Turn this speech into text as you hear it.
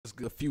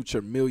the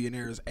future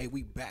millionaires? Hey,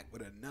 we back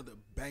with another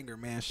banger,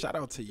 man. Shout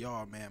out to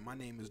y'all, man. My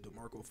name is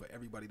DeMarco. For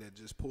everybody that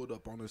just pulled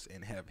up on us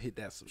and have hit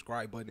that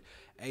subscribe button,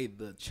 hey,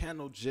 the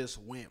channel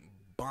just went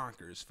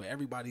bonkers. For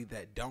everybody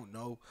that don't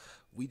know,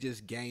 we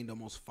just gained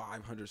almost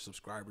 500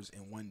 subscribers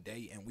in one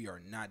day, and we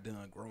are not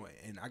done growing.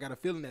 And I got a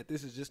feeling that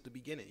this is just the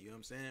beginning. You know what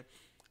I'm saying?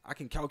 I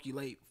can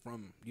calculate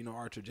from,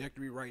 our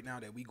trajectory right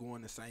now that we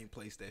going the same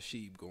place that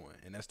Sheeb going,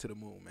 and that's to the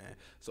moon, man.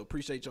 So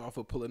appreciate y'all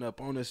for pulling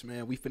up on us,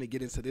 man. We finna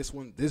get into this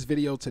one. This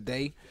video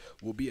today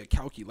will be a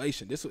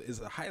calculation. This is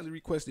a highly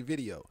requested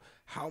video.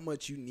 How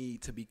much you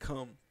need to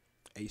become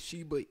a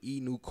Shiba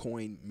Inu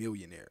coin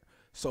millionaire.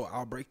 So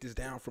I'll break this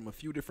down from a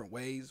few different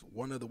ways.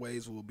 One of the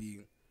ways will be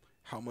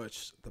how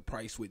much the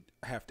price would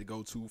have to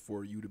go to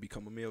for you to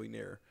become a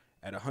millionaire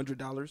at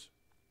 $100,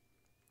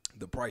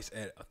 the price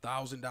at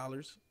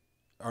 $1,000.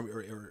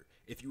 Or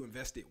if you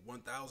invested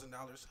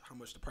 $1,000, how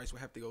much the price would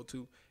have to go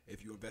to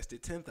if you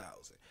invested $10,000.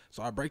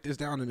 So I break this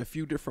down in a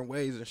few different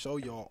ways and show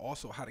y'all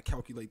also how to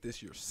calculate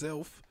this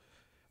yourself.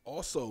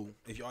 Also,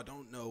 if y'all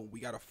don't know,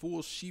 we got a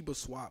full Shiba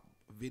swap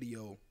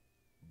video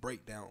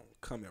breakdown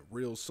coming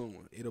real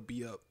soon. It'll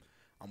be up.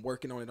 I'm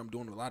working on it. I'm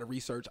doing a lot of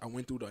research. I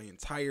went through the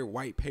entire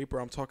white paper.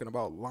 I'm talking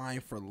about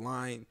line for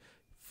line,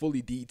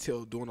 fully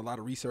detailed, doing a lot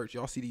of research.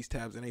 Y'all see these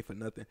tabs, it ain't for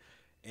nothing.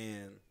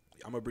 And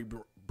I'm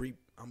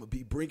gonna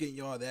be bringing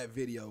y'all that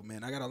video,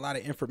 man. I got a lot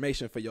of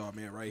information for y'all,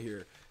 man, right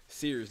here.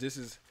 Serious,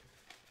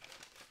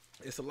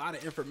 it's a lot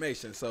of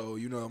information. So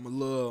I'm a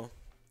little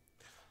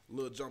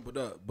jump it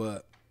up,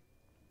 but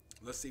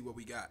let's see what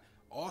we got.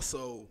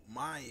 Also,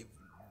 my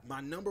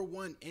number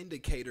one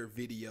indicator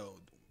video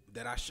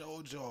that I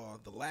showed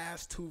y'all, the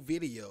last two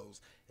videos,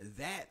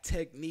 that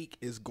technique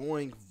is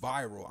going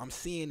viral. I'm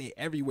seeing it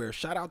everywhere.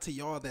 Shout out to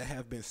y'all that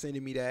have been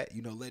sending me that,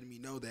 letting me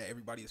know that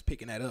everybody is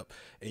picking that up.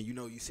 And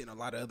you're seeing a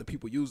lot of other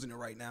people using it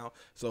right now.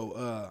 So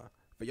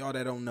for y'all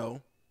that don't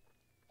know,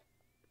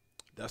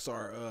 that's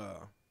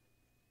our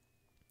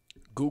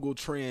Google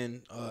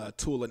trend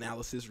tool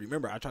analysis.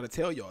 Remember, I try to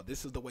tell y'all,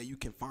 this is the way you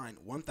can find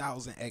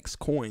 1000x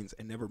coins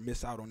and never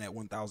miss out on that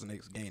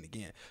 1000x gain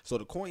again. So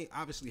the coin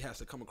obviously has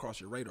to come across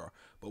your radar,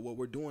 but what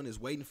we're doing is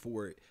waiting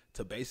for it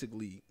to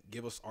basically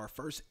give us our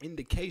first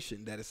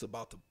indication that it's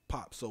about to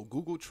pop. So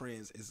Google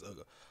Trends is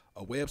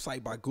a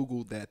website by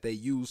Google that they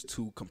use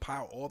to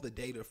compile all the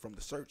data from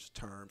the search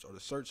terms or the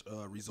search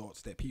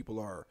results that people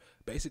are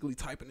basically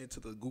typing into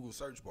the Google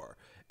search bar.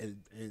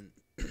 And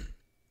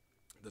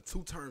the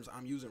two terms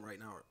I'm using right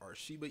now are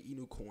Shiba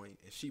Inu coin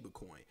and Shiba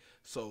coin.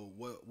 So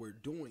what we're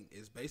doing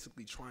is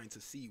basically trying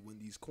to see when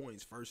these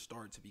coins first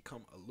start to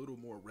become a little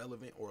more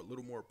relevant or a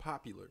little more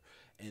popular.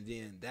 And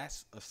then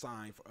that's a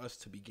sign for us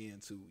to begin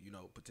to,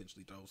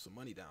 potentially throw some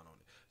money down on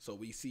it. So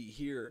we see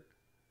here,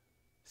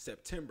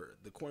 September,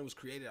 the coin was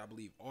created, I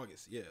believe,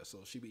 August. Yeah, so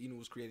Shiba Inu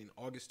was created in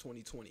August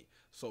 2020.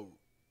 So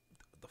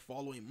the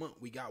following month,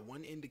 we got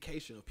one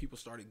indication of people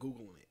started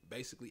Googling it,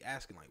 basically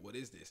asking like, what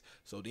is this?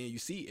 So then you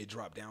see it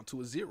dropped down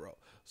to a 0.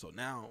 So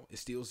now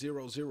it's still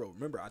 0, 0.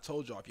 Remember, I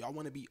told y'all, if y'all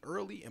want to be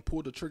early and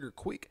pull the trigger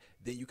quick,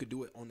 then you could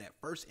do it on that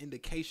first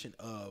indication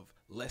of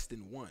less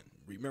than 1.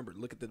 Remember,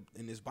 look at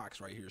in this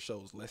box right here,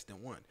 shows less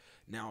than 1.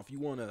 Now, if you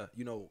want to,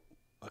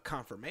 a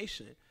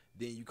confirmation,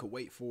 then you could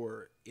wait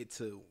for it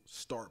to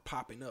start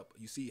popping up.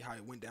 You see how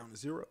it went down to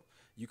 0?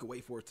 You can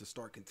wait for it to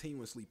start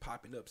continuously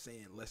popping up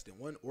saying less than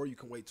 1, or you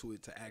can wait to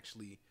it to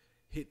actually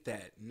hit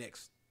that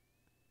next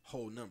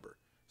whole number.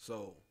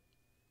 So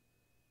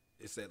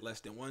it's at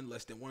less than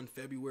 1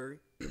 February.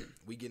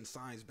 We getting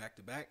signs back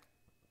to back,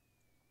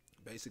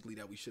 basically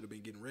that we should have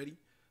been getting ready.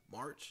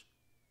 March,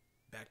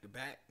 back to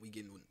back, we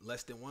getting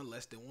less than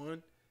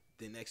 1.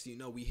 Then next thing you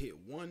know, we hit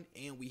 1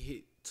 and we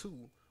hit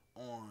 2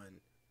 on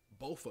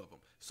both of them.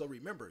 So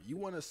remember, you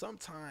want to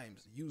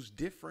sometimes use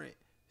different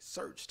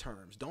search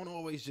terms. Don't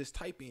always just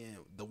type in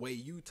the way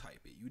you type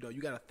it.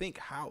 You got to think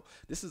how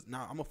this is.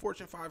 Now, I'm a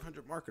Fortune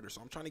 500 marketer,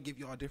 so I'm trying to give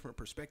y'all a different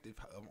perspective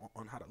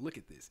on how to look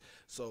at this.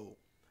 So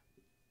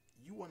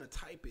you want to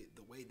type it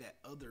the way that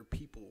other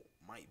people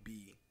might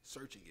be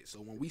searching it. So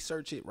when we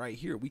search it right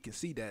here, we can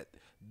see that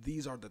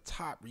these are the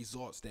top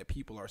results that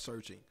people are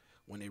searching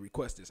when they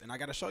request this. And I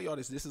got to show y'all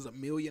this. This is $1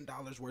 million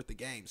worth of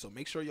game. So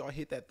make sure y'all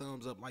hit that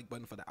thumbs up, like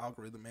button for the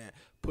algorithm, man.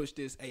 Push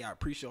this. Hey, I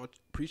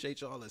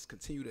appreciate y'all. Let's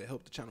continue to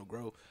help the channel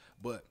grow.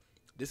 But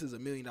this is $1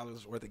 million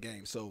worth of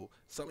game. So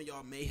some of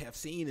y'all may have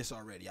seen this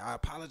already. I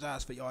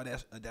apologize for y'all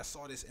that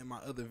saw this in my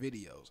other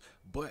videos.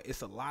 But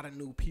it's a lot of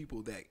new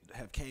people that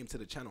have came to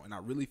the channel, and I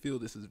really feel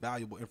this is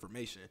valuable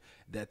information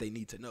that they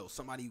need to know.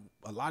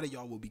 A lot of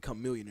y'all will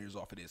become millionaires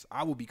off of this.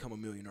 I will become a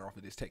millionaire off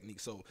of this technique.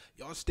 So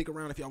y'all stick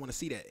around if y'all want to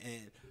see that.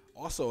 And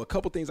also, a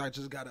couple things I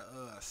just gotta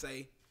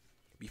say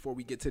before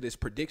we get to this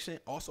prediction.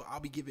 Also, I'll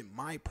be giving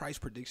my price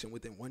prediction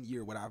within 1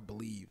 year what I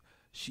believe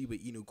Shiba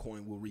Inu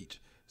coin will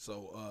reach.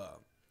 So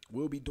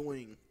we'll be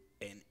doing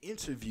an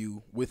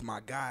interview with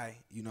my guy.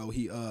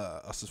 He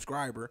a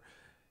subscriber.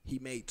 He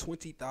made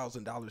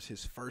 $20,000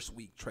 his first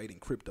week trading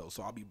crypto.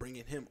 So I'll be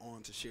bringing him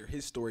on to share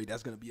his story.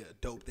 That's going to be a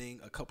dope thing.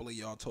 A couple of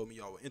y'all told me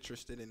y'all were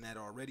interested in that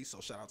already. So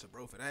shout out to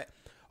bro for that.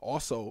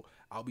 Also,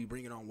 I'll be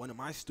bringing on one of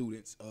my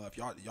students. If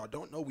y'all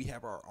don't know, we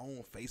have our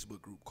own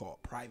Facebook group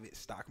called Private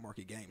Stock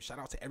Market Game. Shout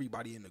out to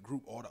everybody in the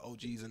group, all the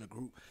OGs in the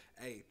group.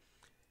 Hey,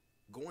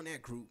 go in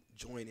that group,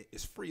 join it.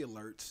 It's free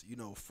alerts,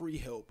 free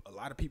help. A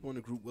lot of people in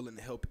the group willing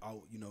to help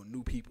out,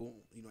 new people.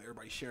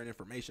 Everybody sharing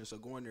information. So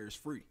going there is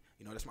free.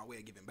 That's my way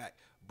of giving back.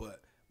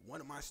 But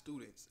one of my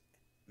students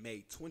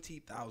made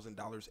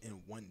 $20,000 in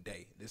one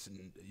day. This,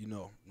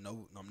 no,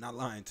 I'm not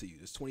lying to you.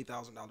 It's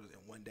 $20,000 in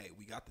one day.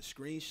 We got the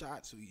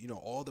screenshots,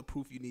 all the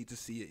proof you need to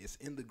see it. It's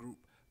in the group,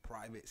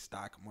 Private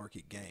Stock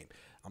Market Game.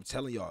 I'm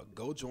telling y'all,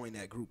 go join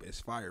that group. It's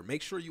fire.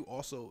 Make sure you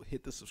also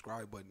hit the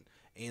subscribe button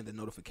and the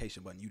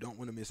notification button. You don't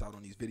want to miss out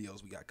on these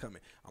videos we got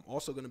coming. I'm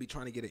also going to be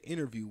trying to get an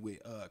interview with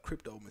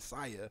Crypto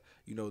Messiah,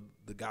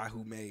 the guy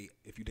who made,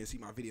 if you didn't see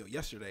my video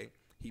yesterday,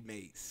 he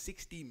made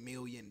 $60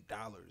 million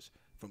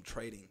from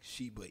trading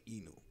Shiba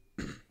Inu.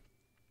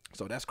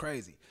 So that's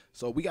crazy.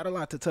 So we got a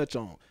lot to touch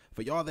on.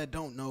 For y'all that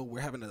don't know,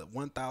 we're having a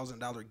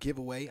 $1,000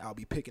 giveaway. I'll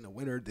be picking a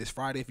winner this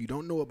Friday. If you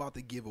don't know about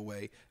the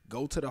giveaway,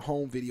 go to the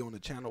home video on the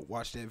channel,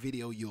 watch that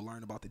video. You'll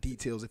learn about the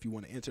details if you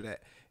want to enter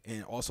that.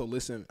 And also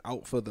listen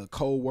out for the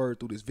code word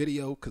through this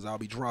video, because I'll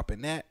be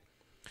dropping that.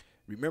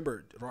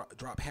 Remember,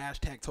 drop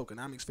hashtag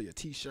tokenomics for your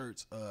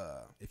t-shirts.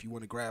 If you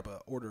want to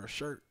order a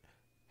shirt,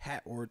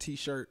 hat, or a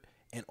t-shirt.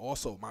 And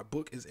also, my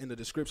book is in the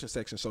description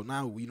section. So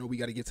now we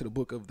got to get to the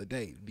book of the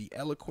day, The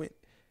Eloquent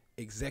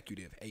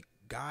Executive, a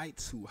guide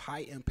to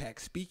high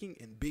impact speaking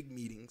in big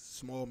meetings,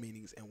 small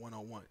meetings, and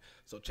one-on-one.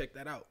 So check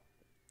that out.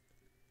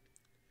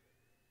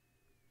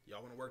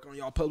 Y'all want to work on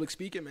y'all public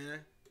speaking,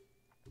 man?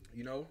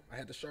 I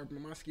had to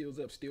sharpen my skills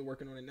up, still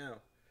working on it now.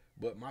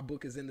 But my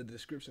book is in the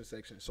description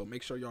section, so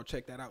make sure y'all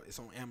check that out. It's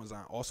on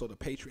Amazon. Also, the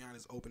Patreon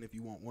is open if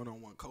you want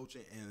one-on-one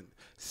coaching and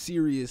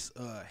serious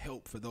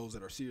help for those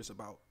that are serious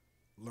about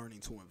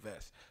learning to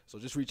invest. So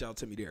just reach out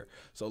to me there.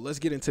 So let's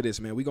get into this,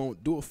 man. We're going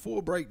to do a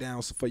full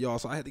breakdown for y'all,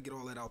 so I had to get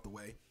all that out the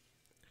way.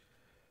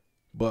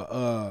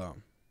 But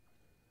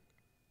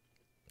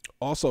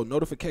also,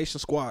 notification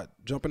squad,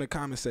 jump in the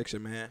comment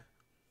section, man.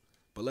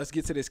 But let's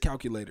get to this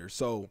calculator.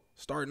 So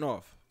starting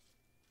off,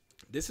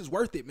 this is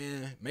worth it,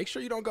 man. Make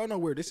sure you don't go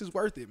nowhere. This is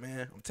worth it,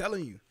 man. I'm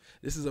telling you,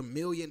 this is $1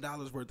 million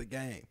worth of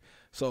game.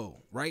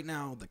 So right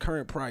now, the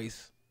current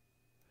price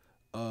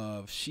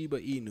of Shiba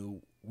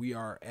Inu, we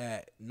are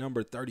at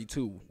number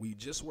 32. We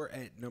just were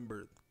at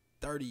number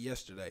 30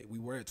 yesterday. We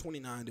were at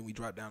 29, then we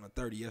dropped down to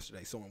 30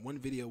 yesterday. So in one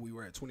video, we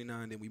were at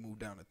 29, then we moved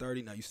down to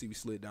 30. Now you see we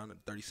slid down to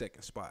the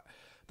 32nd spot.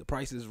 The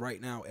price is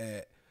right now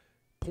at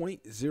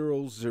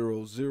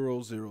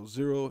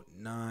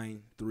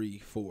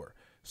 0.0000934.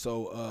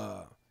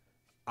 So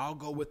I'll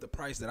go with the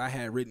price that I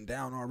had written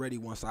down already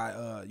once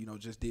I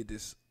just did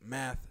this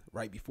math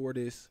right before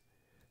this.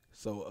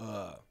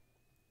 So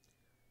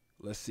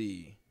let's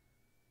see.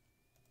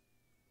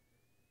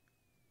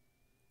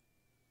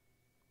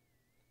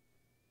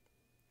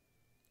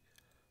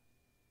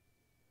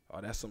 Oh,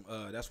 that's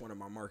one of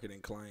my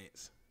marketing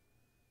clients.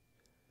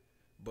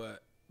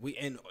 But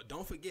and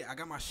don't forget, I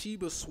got my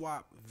Shiba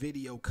swap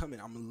video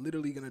coming. I'm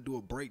literally gonna do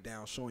a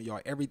breakdown showing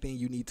y'all everything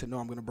you need to know.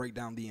 I'm gonna break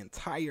down the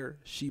entire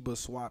Shiba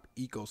swap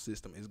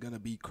ecosystem. It's gonna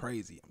be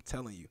crazy. I'm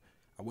telling you.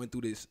 I went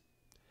through this.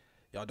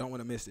 Y'all don't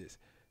want to miss this.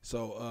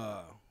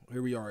 So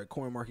here we are at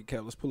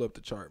CoinMarketCap. Let's pull up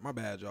the chart. My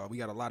bad, y'all. We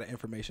got a lot of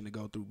information to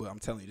go through, but I'm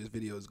telling you, this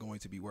video is going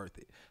to be worth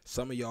it.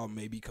 Some of y'all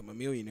may become a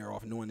millionaire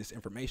off knowing this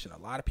information. A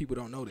lot of people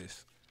don't know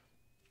this.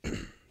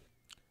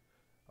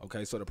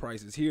 Okay, so the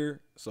price is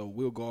here. So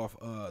we'll go off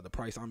the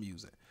price I'm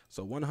using.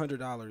 So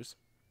 $100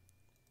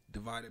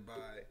 divided by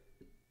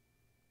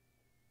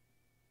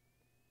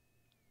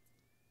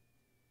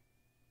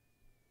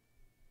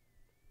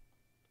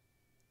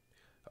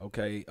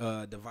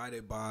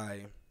divided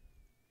by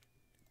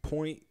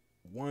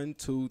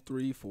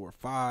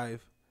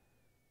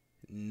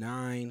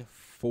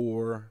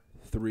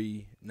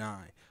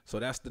 0.123459439. So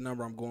that's the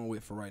number I'm going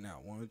with for right now.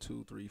 1,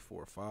 2, 3,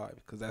 4, 5,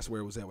 because that's where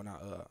it was at when I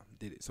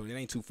did it. So it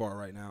ain't too far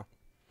right now.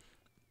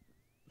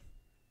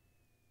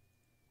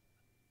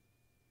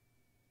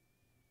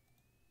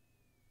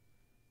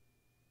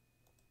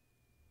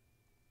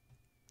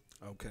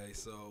 Okay,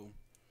 so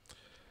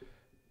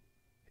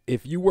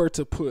if you were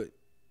to put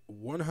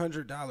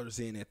 $100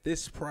 in at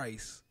this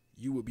price,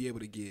 you would be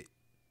able to get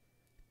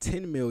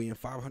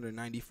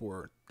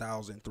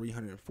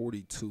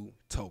 10,594,342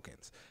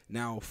 tokens.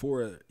 Now,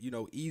 for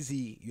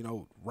easy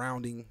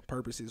rounding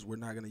purposes, we're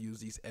not going to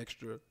use these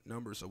extra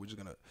numbers, so we're just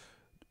going to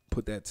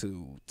put that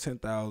to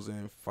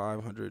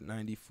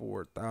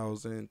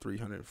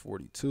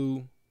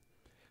 10,594,342.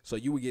 So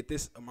you would get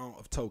this amount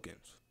of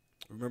tokens.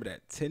 Remember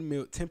that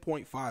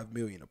 10.5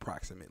 million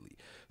approximately.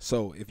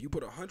 So if you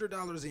put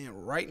 $100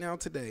 in right now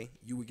today,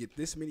 you would get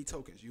this many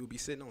tokens. You would be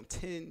sitting on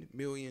 10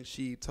 million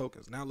SHIB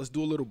tokens. Now let's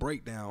do a little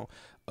breakdown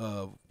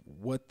of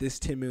what this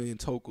 10 million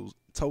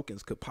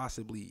tokens could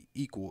possibly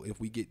equal if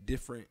we hit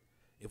different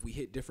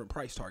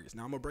price targets.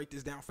 Now I'm gonna break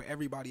this down for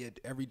everybody at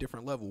every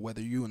different level,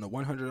 whether you in the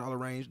 $100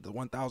 range, the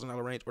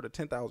 $1,000 range, or the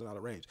 $10,000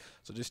 range.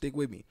 So just stick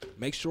with me.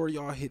 Make sure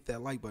y'all hit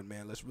that like button,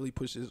 man. Let's really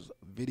push this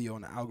video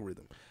on the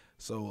algorithm.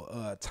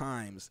 So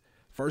times,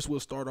 first we'll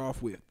start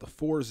off with the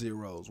 4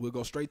 zeros. We'll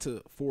go straight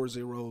to 4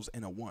 zeros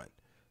and a 1.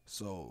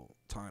 So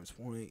times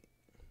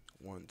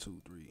 0.1,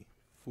 2, 3,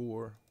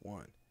 4,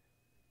 1.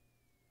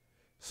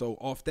 So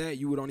off that,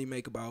 you would only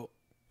make about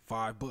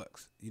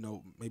 $5,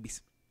 maybe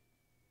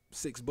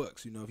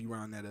 $6, if you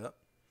round that up.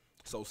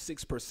 So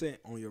 6%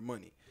 on your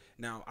money.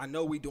 Now, I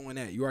know we doing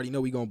that. You already know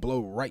we going to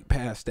blow right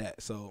past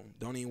that. So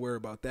don't even worry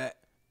about that.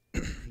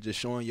 Just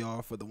showing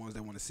y'all for the ones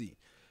that want to see.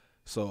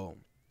 So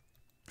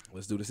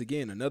let's do this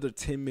again. Another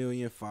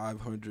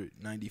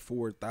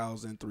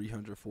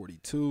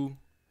 10,594,342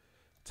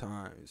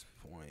 times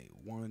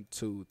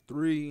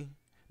 0.123.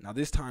 Now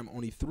this time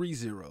only 3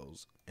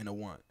 zeros and a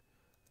 1.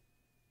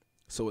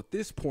 So at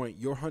this point,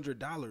 your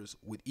 $100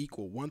 would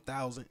equal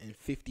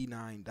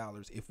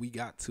 $1,059 if we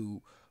got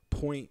to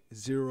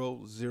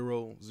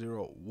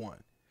 0.0001.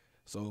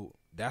 So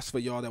that's for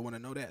y'all that want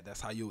to know that.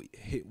 That's how you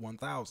hit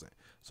 1,000.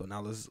 So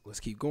now let's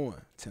keep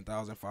going.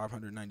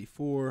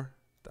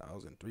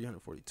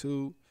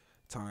 10,594,342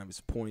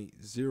 times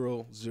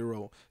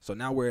 0.00. So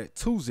now we're at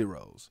 2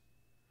 zeros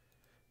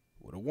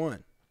with a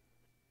 1.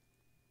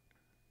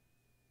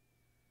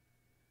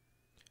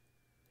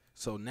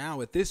 So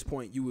now at this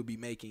point, you would be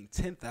making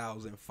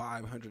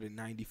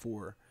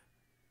 $10,594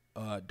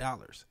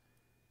 dollars.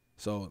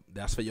 So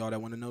that's for y'all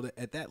that want to know that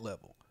at that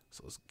level.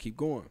 So let's keep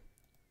going.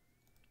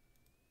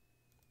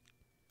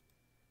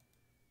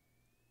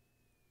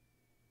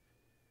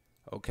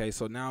 Okay,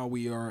 so now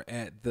we are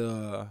at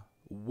the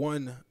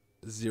 1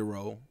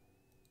 0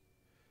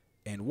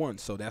 and 1.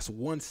 So that's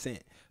 1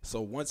 cent.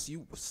 So once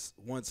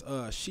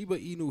Shiba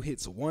Inu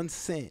hits 1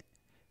 cent,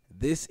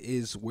 this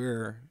is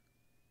where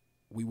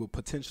we would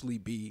potentially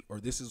be, or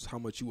this is how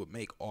much you would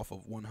make off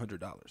of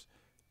 $100.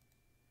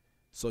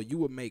 So you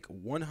would make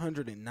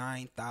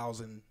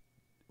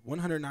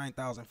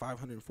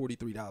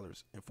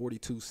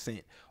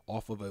 $109,543.42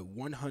 off of a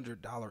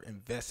 $100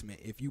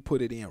 investment if you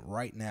put it in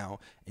right now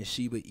and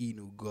Shiba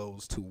Inu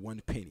goes to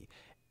 1 penny.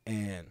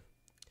 And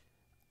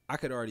I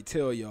could already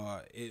tell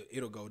y'all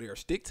it'll go there.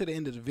 Stick to the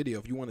end of the video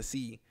if you want to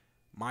see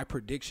my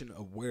prediction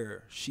of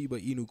where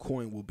Shiba Inu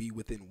coin will be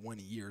within 1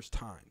 year's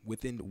time.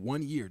 Within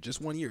 1 year, just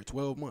 1 year,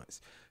 12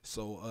 months.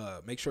 So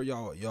make sure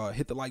y'all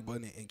hit the like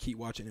button and keep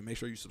watching, and make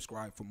sure you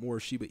subscribe for more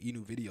Shiba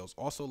Inu videos.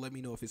 Also, let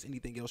me know if it's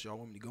anything else y'all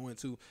want me to go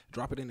into.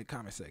 Drop it in the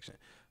comment section.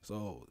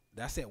 So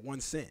that's at 1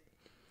 cent.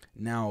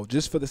 Now,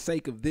 just for the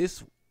sake of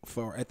this,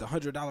 for at the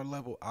 $100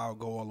 level, I'll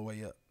go all the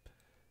way up.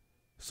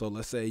 So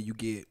let's say you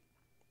get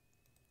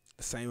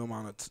the same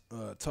amount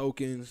of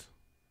tokens.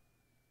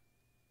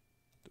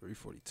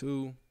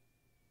 342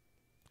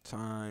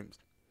 times.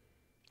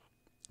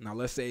 Now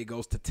let's say it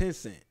goes to 10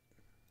 cent.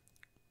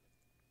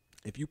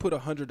 If you put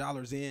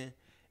 $100 in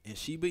and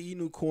Shiba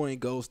Inu coin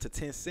goes to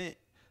 10 cent,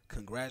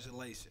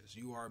 congratulations,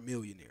 you are a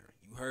millionaire.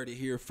 You heard it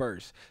here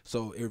first.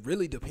 So it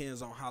really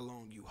depends on how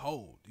long you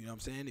hold. You know what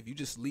I'm saying? If you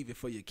just leave it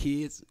for your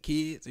kids,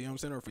 you know what I'm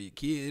saying, or for your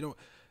kid,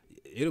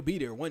 it'll be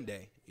there one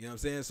day. You know what I'm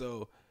saying?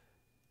 So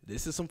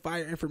this is some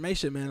fire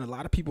information, man. A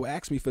lot of people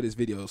asked me for this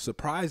video.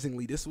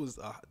 Surprisingly, this was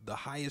the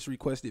highest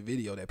requested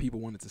video that people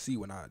wanted to see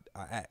when I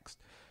asked.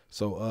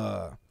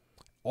 So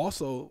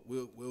also,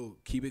 we'll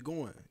keep it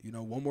going,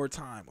 one more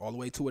time, all the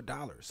way to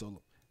 $1.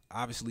 So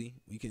obviously,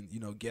 we can,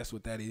 guess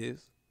what that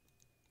is.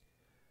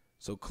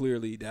 So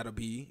clearly, that'll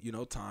be,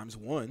 times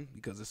 1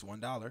 because it's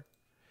 $1.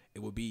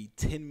 It will be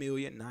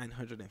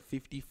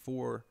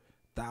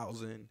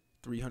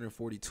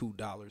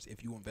 $10,954,342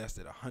 if you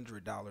invested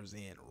 $100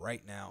 in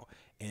right now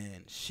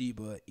and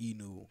Shiba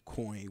Inu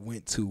coin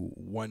went to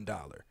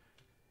 $1.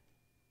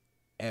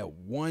 At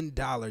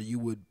 $1, you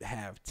would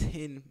have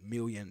 $10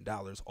 million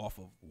off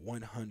of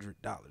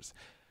 $100.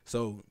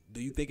 So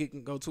do you think it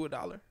can go to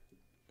 $1?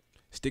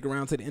 Stick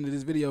around to the end of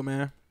this video,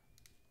 man.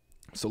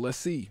 So let's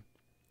see.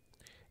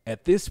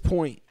 At this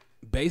point,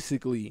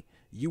 basically,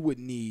 you would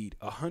need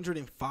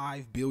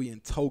 105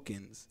 billion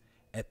tokens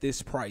at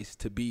this price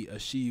to be a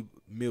Shiba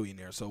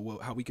millionaire. So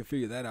how we can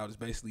figure that out is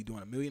basically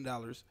doing $1 million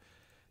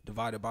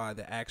divided by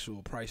the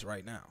actual price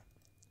right now.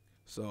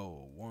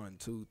 So 1,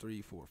 2,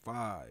 3, 4,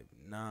 5,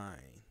 9,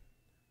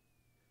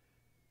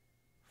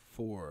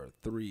 4,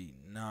 3,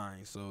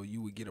 9. So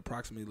you would get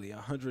approximately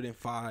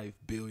 105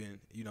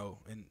 billion,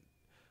 and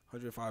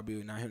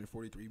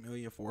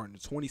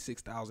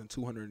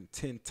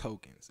 105,943,426,210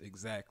 tokens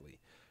exactly.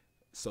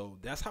 So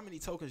that's how many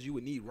tokens you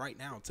would need right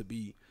now to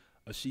be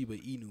a Shiba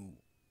Inu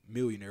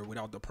millionaire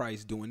without the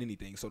price doing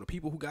anything. So the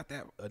people who got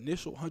that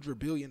initial 100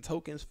 billion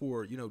tokens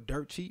for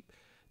dirt cheap,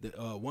 the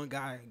one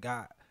guy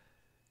got,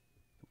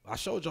 I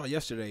showed y'all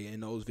yesterday in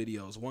those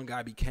videos, one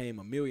guy became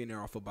a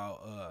millionaire off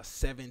about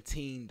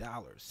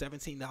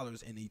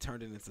 $17, and he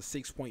turned it into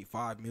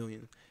 6.5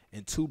 million.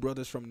 And 2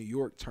 brothers from New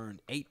York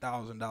turned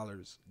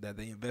 $8,000 that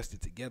they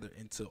invested together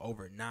into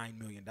over $9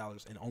 million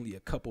in only a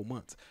couple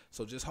months.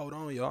 So just hold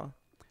on, y'all.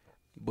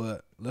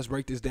 But let's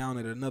break this down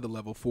at another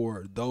level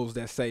for those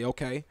that say,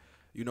 okay,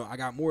 I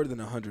got more than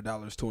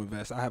 $100 to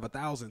invest. I have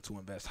 $1,000 to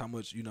invest. How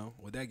much,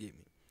 would that get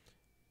me?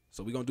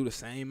 So we're going to do the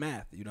same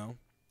math,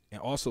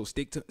 And also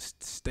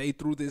stay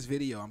through this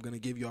video. I'm gonna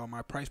give y'all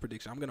my price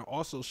prediction. I'm gonna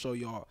also show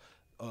y'all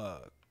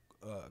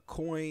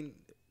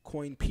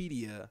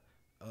Coinpedia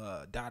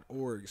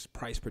 .org's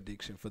price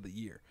prediction for the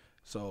year.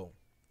 So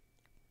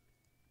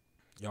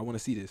y'all want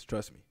to see this?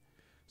 Trust me.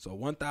 So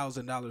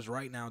 $1,000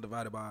 right now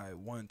divided by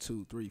 1,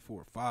 2, 3,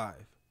 4, 5,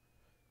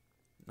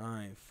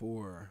 9,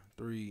 4,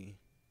 3,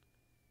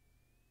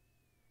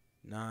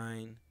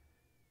 9.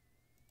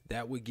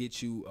 That would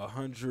get you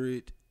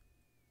 100.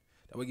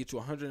 That would get you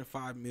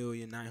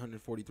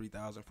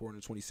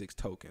 105,943,426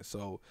 tokens.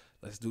 So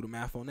let's do the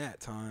math on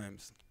that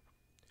times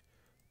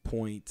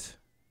point.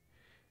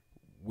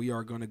 We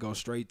are going to go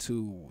straight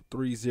to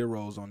 3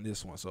 zeros on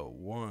this one. So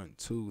 1,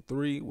 2,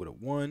 3 with a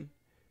 1.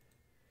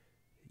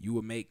 You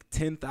would make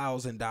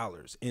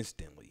 $10,000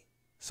 instantly.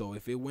 So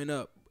if it went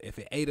up, if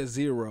it ate a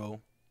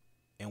 0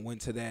 and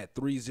went to that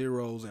 3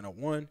 zeros and a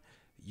 1,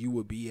 you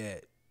would be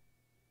at,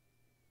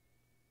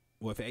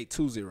 well, if it ate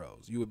 2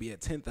 zeros, you would be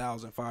at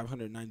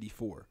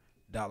 $10,594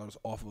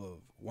 off of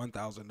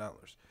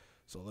 $1,000.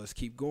 So let's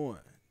keep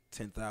going.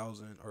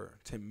 10,000 or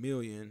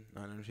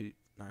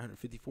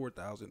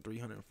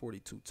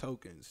 10,954,342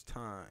 tokens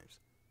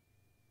times.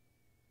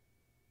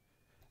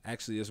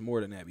 Actually, it's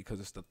more than that because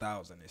it's the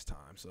 1,000 this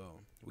time.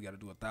 So we got to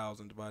do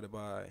 1,000 divided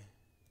by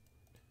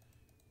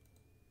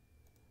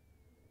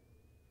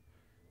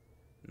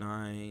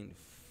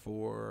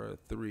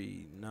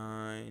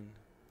 9,439.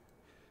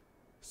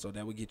 So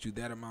that would get you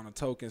that amount of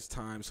tokens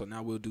times. So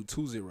now we'll do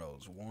 2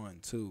 zeros. 1,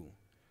 2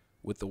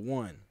 with the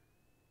 1.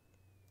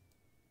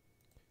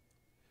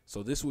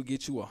 So this will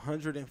get you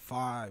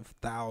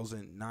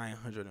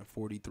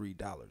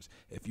 $105,943.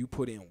 If you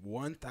put in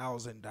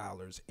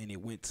 $1,000 and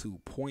it went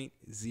to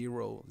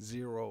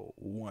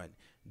 0.001,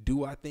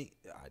 do I think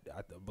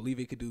I believe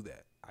it could do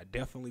that? I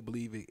definitely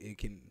believe it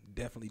can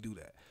definitely do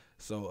that.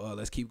 So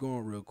let's keep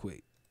going real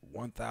quick.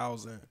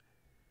 1,000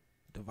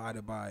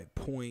 divided by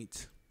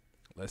point.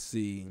 Let's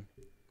see.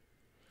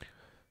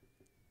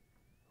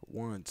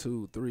 1,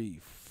 2, 3,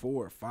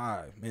 4,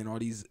 5. Man, all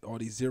these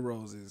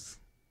zeros is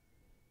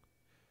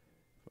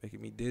making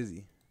me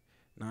dizzy.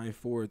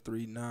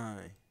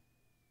 9,439.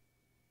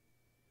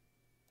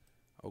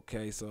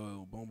 Okay,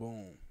 so boom,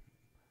 boom.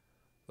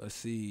 Let's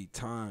see,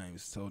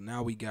 times. So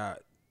now we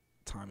got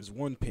times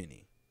 1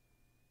 penny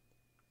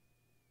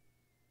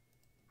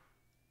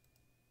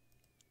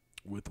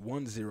with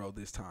 1 zero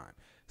this time.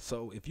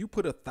 So if you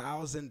put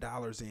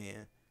 $1,000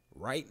 in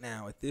right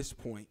now at this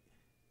point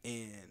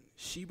and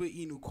Shiba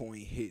Inu coin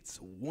hits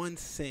 1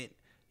 cent,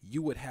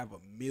 you would have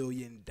 $1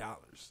 million.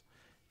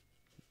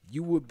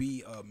 You would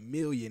be a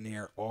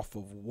millionaire off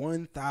of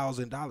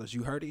 $1,000.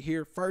 You heard it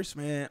here first,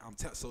 man.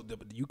 So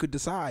you could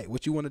decide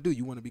what you want to do.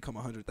 You want to become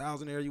a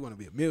 100,000-aire? You want to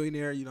be a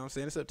millionaire? You know what I'm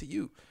saying? It's up to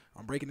you.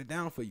 I'm breaking it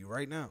down for you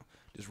right now.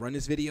 Just run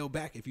this video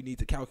back if you need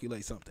to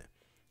calculate something.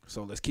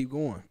 So let's keep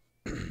going.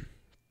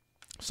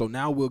 So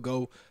now we'll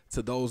go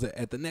to those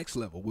at the next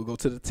level. We'll go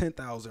to the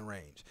 10,000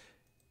 range.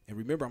 And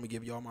remember, I'm going to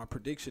give you all my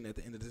prediction at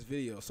the end of this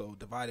video. So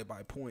divided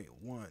by point.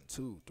 1,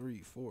 2,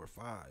 3, 4,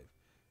 5,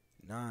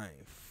 9,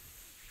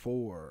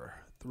 4,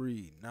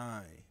 3,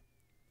 9.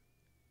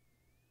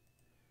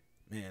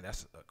 Man,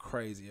 that's a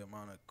crazy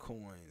amount of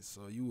coins.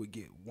 So you would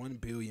get 1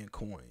 billion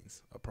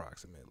coins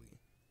approximately.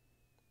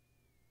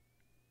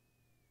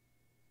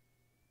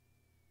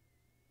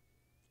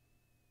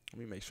 Let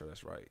me make sure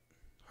that's right.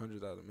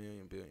 100,000,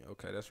 million, billion.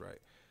 Okay, that's right.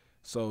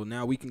 So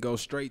now we can go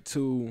straight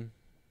to,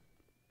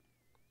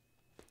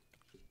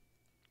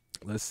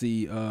 let's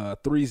see,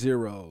 3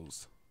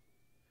 zeros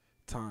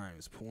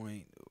times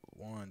point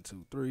 1,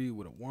 2, 3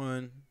 with a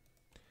 1,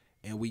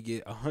 and we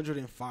get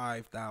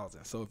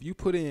 105,000. So if you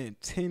put in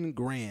 10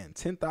 grand,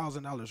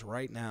 $10,000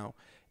 right now,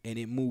 and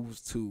it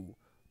moves to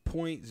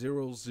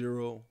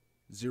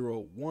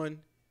 0.0001,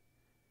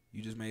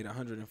 you just made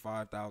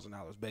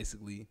 $105,000.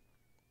 Basically,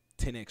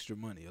 10 extra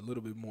money, a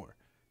little bit more.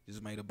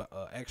 Just made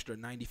about extra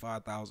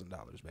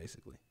 $95,000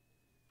 basically.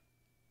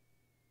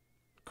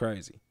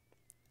 Crazy.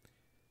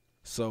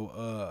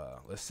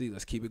 So let's see,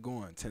 let's keep it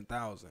going.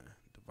 10,000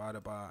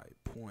 divided by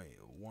point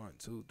 1,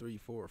 2, 3,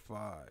 4,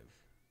 5,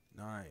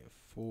 9,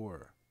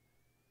 4,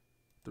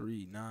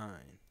 3, 9.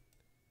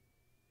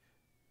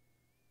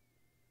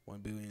 1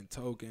 billion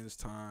tokens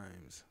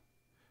times.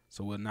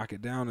 So we'll knock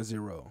it down to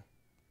 0.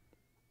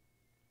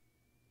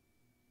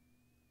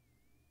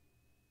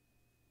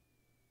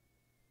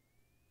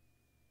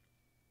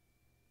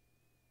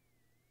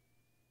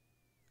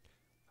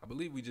 I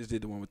believe we just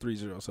did the one with 3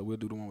 zeros, so we'll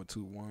do the one with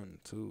 2, 1,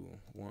 2,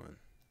 1.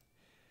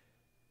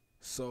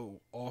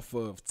 So off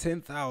of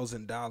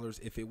 $10,000,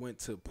 if it went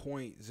to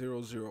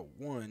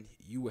 0.001,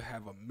 you would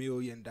have $1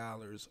 million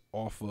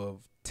off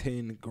of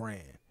 10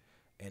 grand,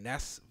 and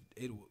that's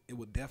it. It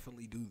would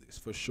definitely do this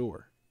for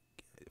sure.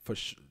 For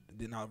sure.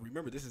 Now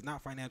remember, this is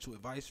not financial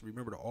advice.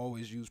 Remember to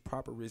always use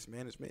proper risk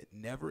management.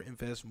 Never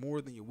invest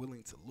more than you're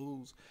willing to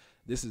lose.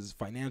 This is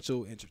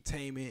financial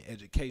entertainment,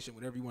 education,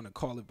 whatever you want to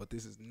call it, but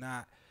this is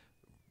not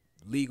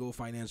legal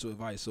financial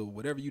advice. So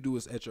whatever you do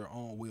is at your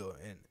own will.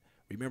 And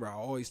Remember, I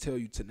always tell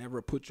you to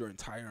never put your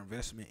entire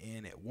investment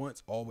in at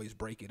once. Always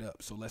break it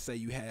up. So let's say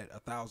you had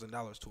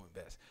 $1,000 to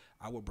invest.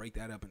 I would break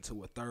that up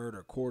into a third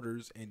or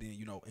quarters, and then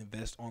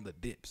invest on the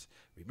dips.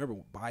 Remember,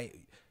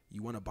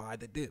 you want to buy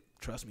the dip.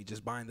 Trust me,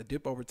 just buying the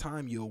dip over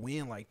time, you'll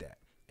win like that.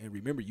 And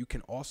remember, you can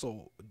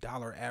also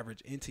dollar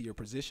average into your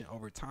position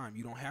over time.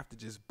 You don't have to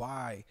just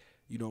buy,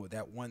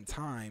 that one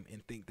time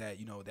and think that,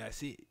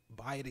 that's it.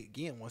 Buy it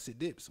again once it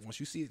dips.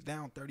 Once you see it's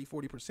down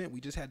 30-40%, we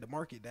just had the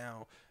market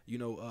down,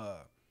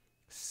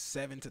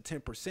 7 to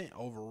 10%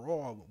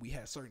 overall. We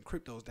had certain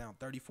cryptos down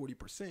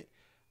 30-40%.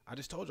 I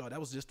just told y'all that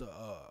was just a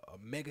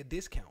mega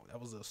discount. That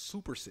was a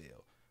super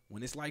sale.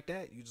 When it's like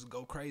that, you just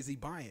go crazy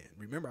buying.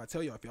 Remember, I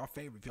tell y'all, if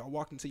y'all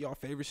walked into y'all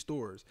favorite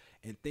stores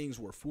and things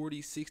were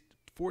 40 to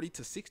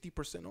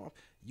 60% off,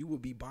 you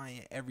would be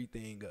buying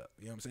everything up.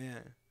 You know what I'm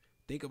saying?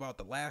 Think about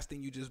the last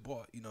thing you just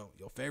bought,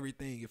 your favorite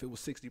thing. If it was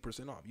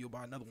 60% off, you'll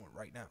buy another one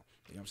right now.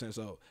 You know what I'm saying?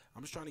 So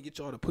I'm just trying to get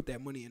y'all to put that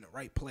money in the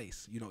right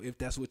place, if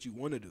that's what you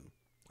want to do.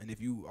 And if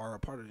you are a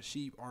part of the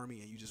Sheep Army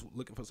and you just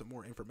looking for some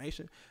more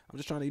information, I'm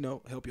just trying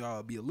to, help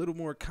y'all be a little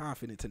more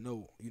confident to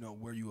know,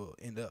 where you will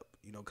end up,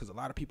 because a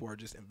lot of people are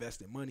just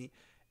investing money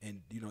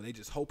and, they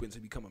just hoping to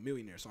become a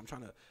millionaire. So I'm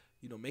trying to,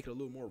 make it a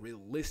little more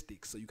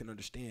realistic so you can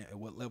understand at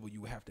what level you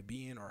would have to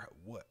be in or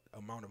what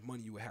amount of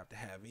money you would have to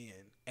have in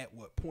at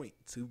what point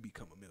to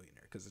become a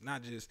millionaire. Because it's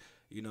not just,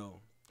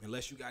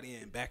 unless you got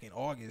in back in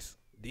August,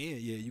 then,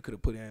 yeah, you could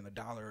have put in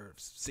 $1 or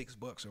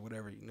 $6 or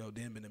whatever,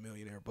 then been a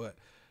millionaire. But,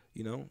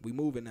 we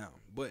moving now,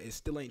 but it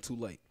still ain't too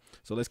late.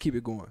 So let's keep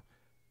it going.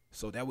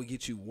 So that would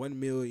get you $1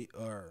 million,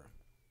 or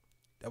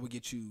that would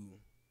get you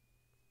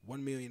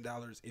 $1 million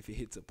if it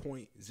hits a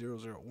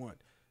 0.001.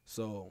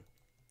 So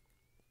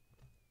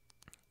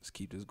let's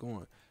keep this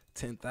going.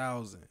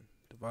 10,000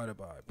 divided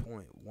by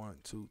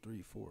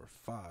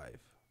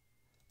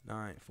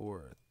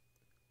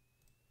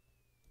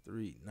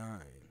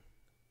 0.123459439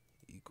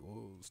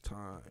 equals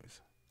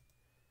times.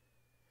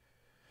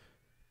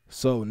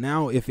 So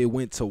now if it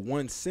went to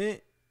 1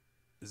 cent,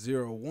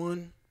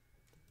 0.01,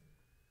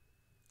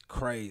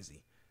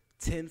 crazy.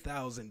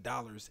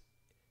 $10,000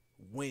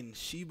 when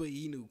Shiba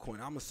Inu coin,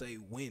 I'm going to say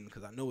when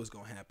because I know it's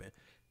going to happen.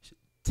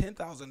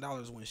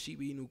 $10,000 when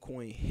Shiba Inu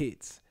coin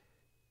hits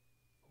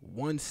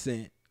 1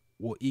 cent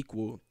will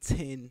equal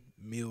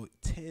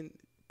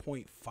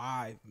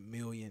 $10.5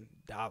 million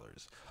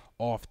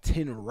off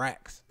 10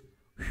 racks.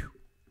 Whew.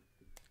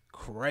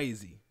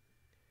 Crazy.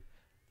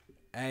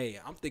 Hey,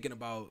 I'm thinking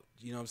about,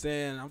 I'm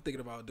saying? I'm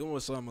thinking about doing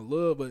something a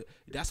little, but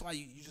that's why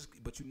you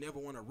never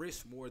want to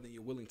risk more than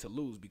you're willing to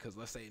lose, because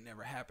let's say it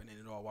never happened and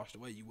it all washed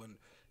away. You wouldn't,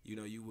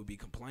 you would be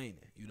complaining,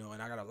 and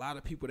I got a lot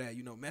of people that,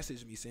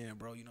 message me saying,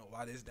 bro,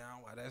 why this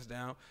down, why that's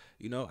down.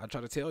 I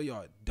try to tell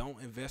y'all,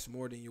 don't invest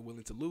more than you're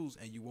willing to lose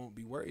and you won't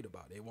be worried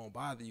about it. It won't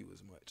bother you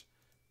as much.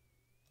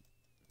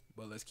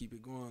 But let's keep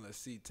it going. Let's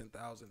see,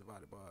 10,000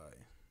 divided by.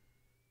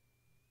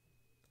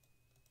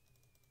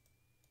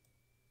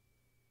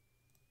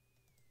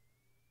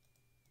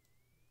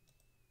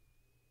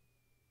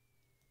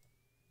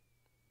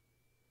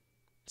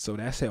 So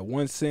that's at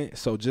 1 cent.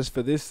 So just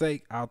for this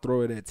sake, I'll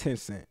throw it at 10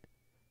 cents.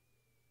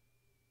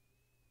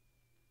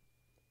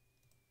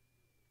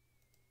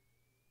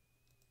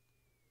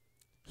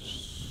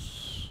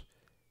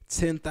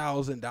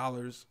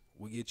 $10,000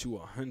 will get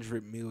you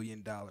 $100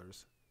 million,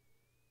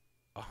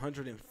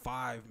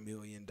 $105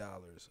 million,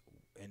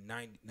 and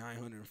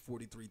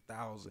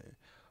 943,000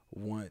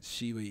 once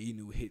Shiba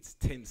Inu hits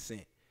 10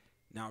 cents.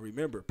 Now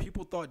remember,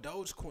 people thought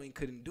Dogecoin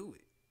couldn't do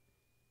it.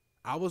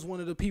 I was one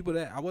of the people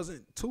that, I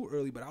wasn't too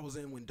early, but I was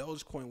in when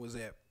Dogecoin was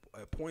at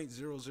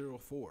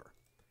 0.004.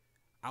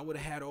 I would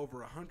have had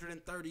over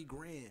 130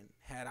 grand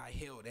had I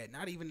held at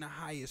not even the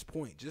highest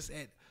point, just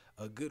at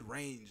a good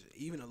range,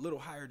 even a little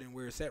higher than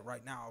where it's at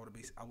right now.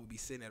 I would be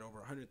sitting at over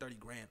 130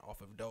 grand off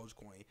of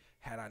Dogecoin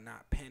had I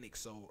not panicked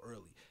so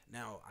early.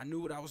 Now, I knew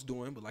what I was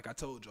doing, but like I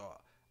told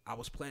y'all, I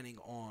was planning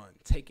on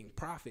taking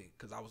profit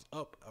because I was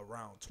up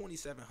around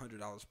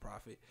 $2,700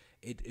 profit.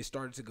 It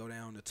started to go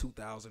down to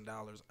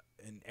 $2,000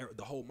 and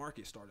the whole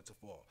market started to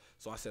fall.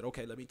 So I said,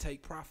 okay, let me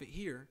take profit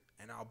here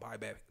and I'll buy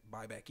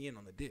back in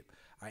on the dip.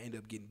 I ended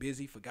up getting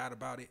busy, forgot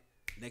about it.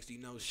 Next thing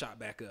you know, shot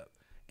back up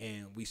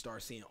and we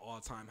start seeing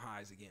all-time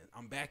highs again.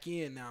 I'm back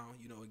in now,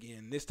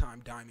 again, this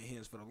time diamond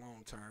hands for the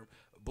long term.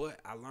 But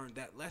I learned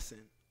that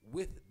lesson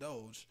with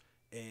Doge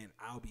and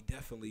I'll be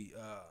definitely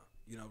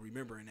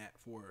remembering that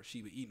for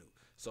Shiba Inu.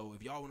 So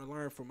if y'all want to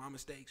learn from my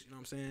mistakes, what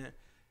I'm saying?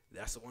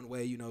 That's the one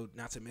way,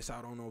 not to miss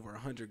out on over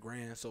 100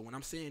 grand. So when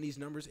I'm saying these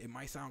numbers, it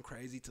might sound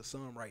crazy to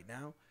some right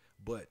now,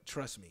 but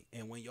trust me.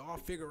 And when y'all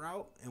figure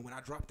out, and when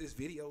I drop this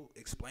video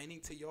explaining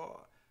to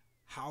y'all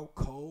how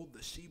cold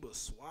the Shiba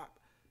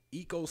swap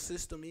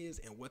ecosystem is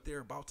and what they're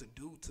about to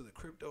do to the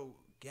crypto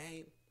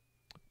game,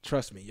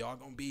 trust me, y'all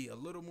gonna be a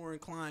little more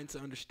inclined to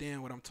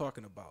understand what I'm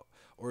talking about,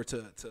 or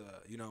to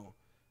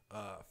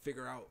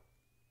figure out,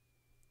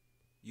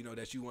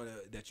 that you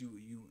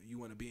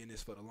wanna be in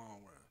this for the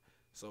long run.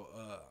 So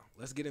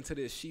let's get into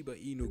this Shiba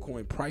Inu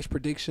coin price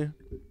prediction.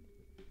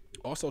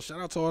 Also, shout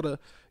out to all the,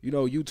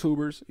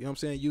 YouTubers, you know what I'm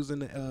saying,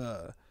 using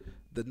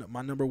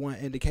my number one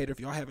indicator. If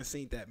y'all haven't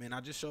seen that, man,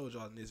 I just showed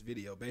y'all in this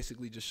video,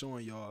 basically just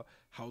showing y'all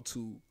how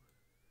to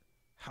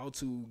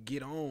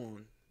get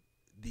on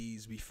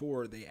these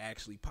before they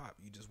actually pop.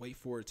 You just wait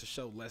for it to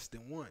show less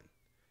than 1.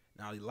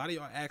 Now, a lot of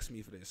y'all ask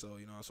me for this, so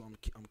so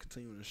I'm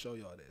continuing to show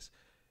y'all this,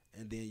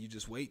 and then you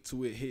just wait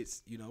till it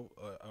hits,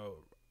 a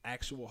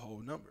actual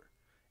whole number,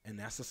 and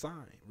that's a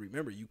sign.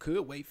 Remember, you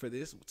could wait for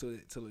this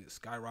till it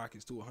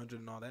skyrockets to 100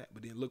 and all that,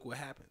 but then look what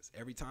happens.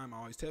 Every time I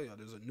always tell y'all,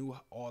 there's a new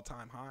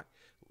all-time high.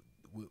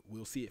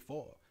 We'll see it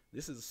fall.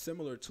 This is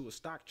similar to a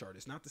stock chart.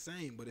 It's not the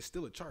same, but it's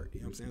still a chart.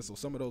 You know what I'm saying? So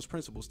some of those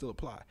principles still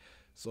apply.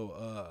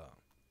 So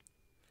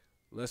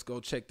let's go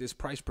check this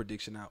price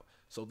prediction out.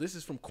 So this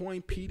is from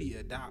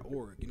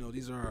Coinpedia.org.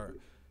 These are,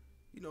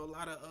 a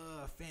lot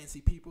of fancy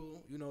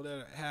people,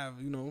 that have,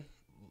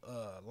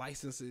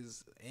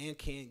 licenses and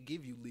can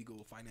give you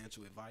legal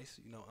financial advice,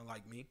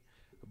 unlike me.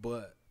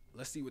 But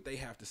let's see what they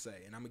have to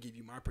say. And I'm going to give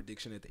you my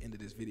prediction at the end of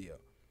this video.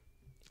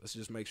 Let's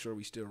just make sure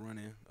we still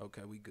running.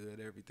 Okay, we good.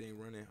 Everything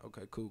running.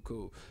 Okay,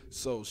 cool.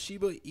 So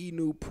Shiba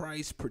Inu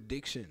price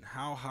prediction.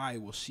 How high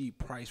will SHIB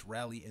price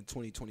rally in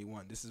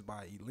 2021? This is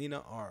by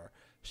Elena R.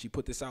 She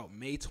put this out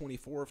May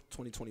 24th,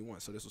 2021.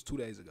 So this was 2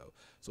 days ago.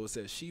 So it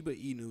says Shiba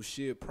Inu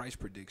SHIB price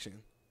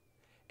prediction.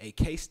 A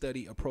case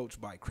study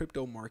approach by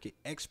crypto market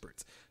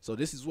experts. So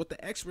this is what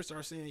the experts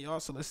are saying, y'all.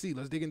 So let's see.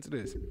 Let's dig into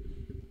this.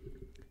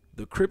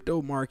 The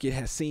crypto market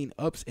has seen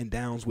ups and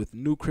downs with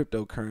new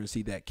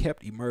cryptocurrency that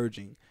kept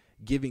emerging,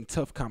 giving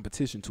tough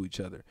competition to each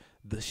other.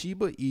 The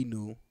Shiba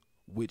Inu,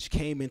 which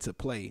came into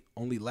play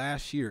only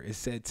last year, is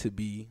said to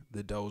be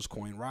the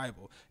Dogecoin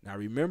rival. Now,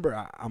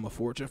 remember, I'm a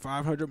Fortune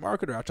 500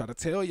 marketer. I try to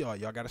tell y'all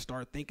got to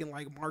start thinking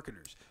like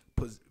marketers.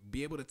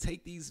 Be able to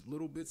take these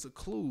little bits of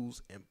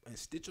clues and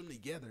stitch them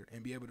together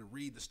and be able to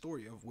read the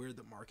story of where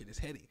the market is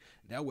heading.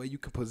 That way you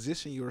can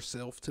position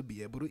yourself to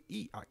be able to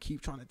eat. I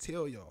keep trying to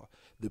tell y'all,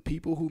 the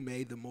people who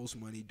made the most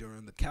money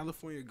during the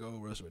California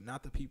gold rush were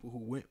not the people who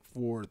went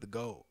for the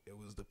gold. It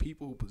was the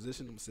people who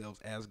positioned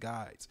themselves as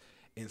guides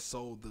and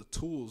sold the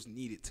tools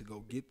needed to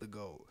go get the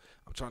gold.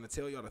 I'm trying to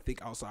tell y'all to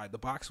think outside the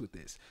box with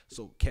this.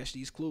 So catch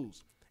these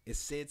clues. It's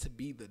said to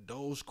be the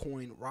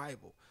Dogecoin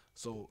rival.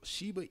 So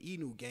Shiba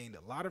Inu gained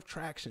a lot of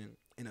traction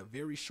in a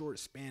very short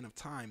span of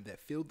time that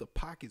filled the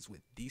pockets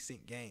with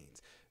decent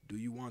gains. Do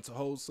you want to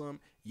hold some,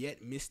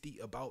 yet misty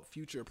about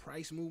future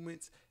price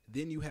movements?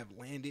 Then you have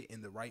landed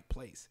in the right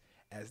place,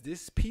 as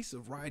this piece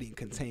of writing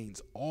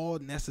contains all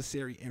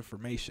necessary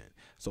information.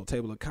 So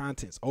table of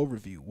contents,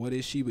 overview. What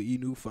is Shiba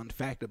Inu? Fun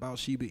fact about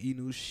Shiba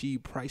Inu: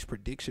 SHIB price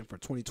prediction for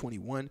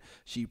 2021,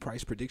 SHIB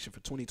price prediction for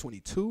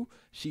 2022,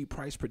 SHIB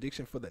price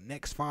prediction for the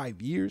next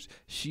 5 years,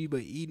 Shiba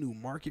Inu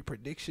market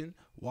prediction,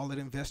 wallet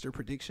investor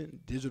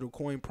prediction, digital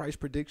coin price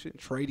prediction,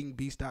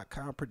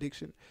 tradingbeast.com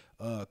prediction,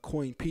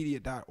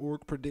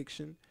 coinpedia.org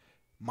prediction,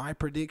 my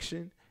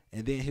prediction,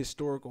 and then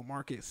historical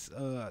markets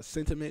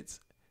sentiments,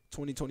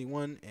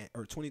 2021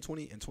 or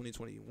 2020 and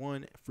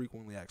 2021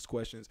 frequently asked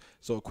questions.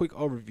 So a quick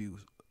overview: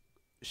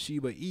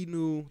 Shiba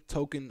Inu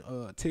token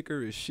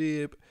ticker is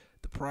SHIB.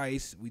 The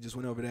price, we just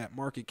went over that.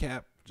 Market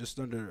cap just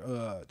at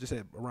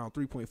around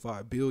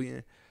 3.5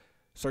 billion.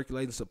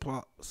 Circulating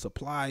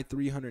supply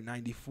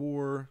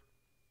 394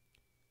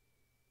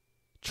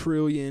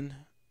 trillion.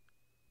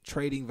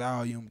 Trading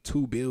volume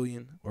 2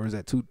 billion, or is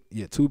that 2?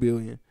 Yeah, 2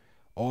 billion.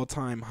 All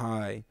time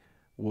high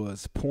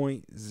was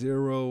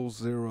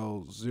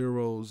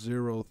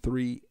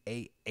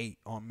 0.00000388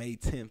 on May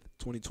 10th,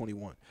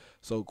 2021.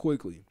 So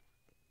quickly,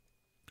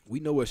 we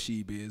know what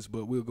SHIB is,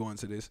 but we'll go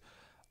into this.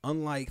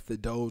 Unlike the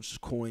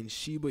Dogecoin,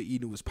 Shiba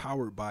Inu is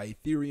powered by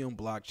Ethereum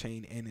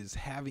blockchain and is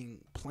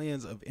having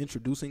plans of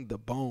introducing the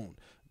Bone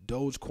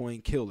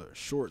Dogecoin killer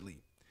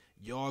shortly.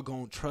 Y'all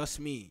gonna trust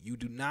me. You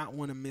do not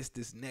want to miss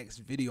this next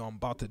video I'm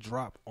about to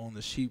drop on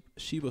the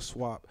Shiba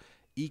Swap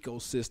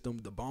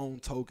ecosystem, the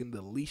Bone token,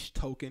 the Leash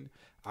token.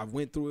 I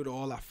went through it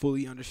all. I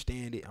fully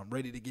understand it. I'm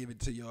ready to give it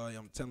to y'all.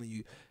 I'm telling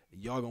you,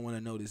 y'all gonna want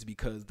to know this,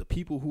 because the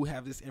people who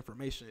have this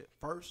information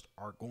first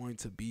are going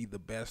to be the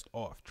best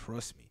off.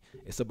 Trust me.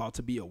 It's about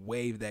to be a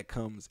wave that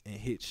comes and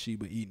hits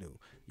Shiba Inu.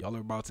 Y'all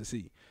are about to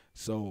see.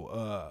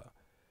 So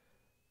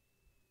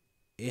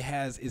it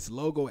has its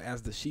logo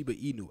as the Shiba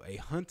Inu, a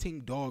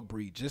hunting dog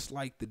breed, just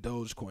like the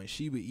Dogecoin.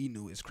 Shiba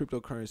Inu is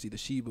cryptocurrency. The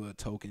Shiba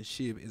token,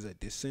 SHIB, is a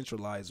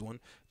decentralized one,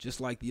 just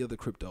like the other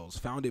cryptos.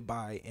 Founded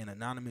by an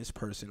anonymous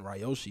person,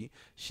 Ryoshi,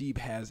 SHIB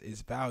has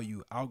its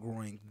value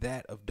outgrowing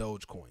that of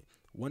Dogecoin.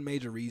 One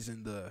major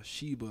reason the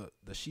Shiba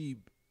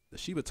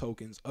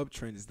token's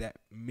uptrend is that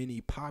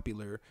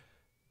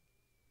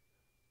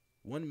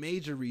One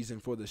major reason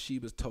for the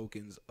Shiba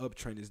token's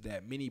uptrend is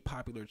that many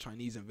popular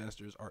Chinese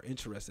investors are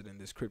interested in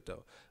this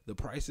crypto. The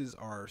prices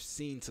are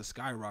seen to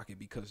skyrocket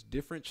because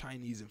different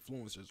Chinese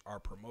influencers are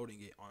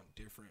promoting it on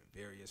different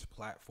various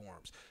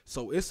platforms.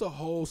 So it's a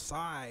whole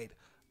side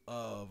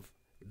of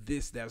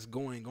this that's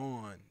going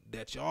on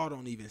that y'all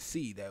don't even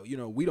see, that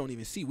we don't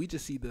even see. We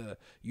just see the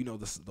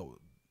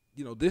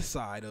this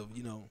side of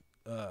I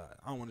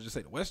don't want to just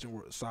say the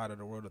Western side of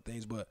the world of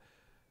things, but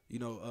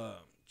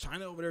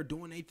China over there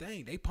doing their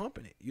thing. They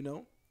pumping it,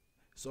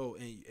 So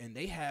and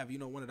they have,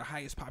 one of the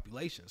highest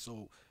populations.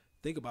 So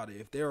think about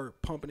it. If they're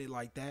pumping it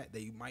like that,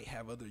 they might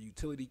have other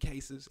utility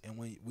cases, and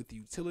with the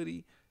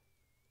utility,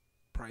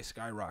 price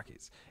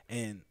skyrockets.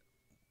 And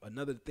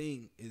another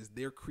thing is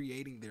they're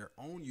creating their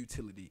own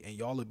utility, and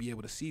y'all will be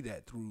able to see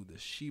that through the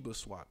Shiba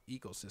Swap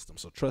ecosystem.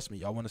 So trust me,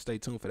 y'all want to stay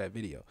tuned for that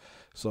video.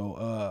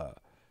 So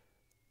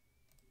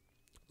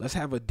let's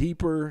have a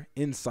deeper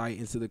insight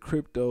into the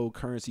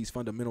cryptocurrency's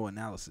fundamental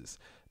analysis.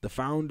 The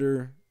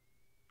founder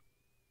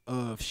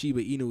of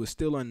Shiba Inu is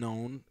still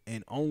unknown,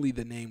 and only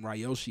the name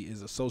Ryoshi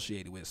is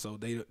associated with. So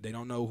they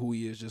don't know who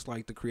he is, just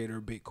like the creator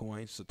of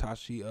Bitcoin,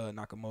 Satoshi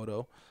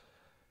Nakamoto.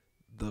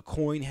 The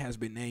coin has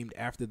been named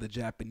after the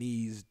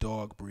Japanese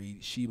dog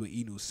breed Shiba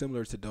Inu,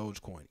 similar to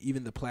Dogecoin.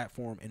 Even the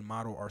platform and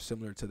model are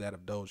similar to that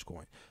of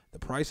Dogecoin. The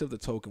price of the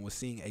token was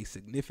seeing a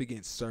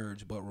significant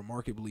surge, but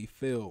remarkably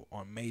fell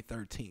on May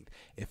 13th.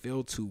 It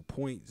fell to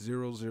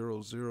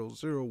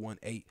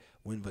 0.000018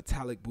 when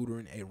Vitalik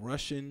Buterin, a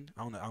Russian,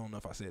 I don't know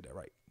if I said that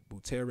right,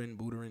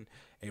 Buterin,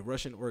 a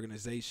Russian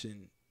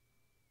organization,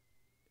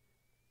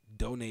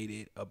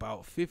 donated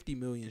about 50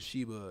 million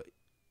Shiba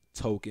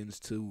tokens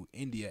to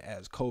India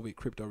as COVID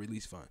crypto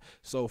release fund.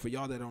 So for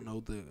y'all that don't know,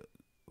 the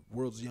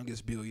world's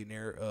youngest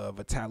billionaire,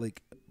 Vitalik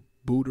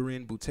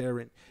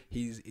Buterin,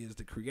 he is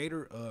the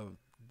creator of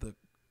the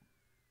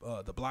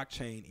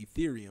blockchain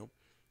Ethereum.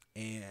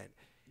 And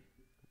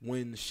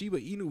when Shiba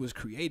Inu was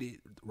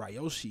created,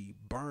 Ryoshi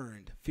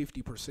burned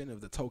 50%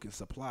 of the token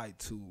supplied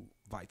to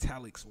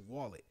Vitalik's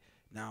wallet.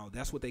 Now,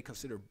 that's what they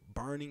consider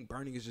burning.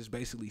 Burning is just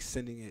basically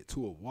sending it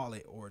to a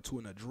wallet or to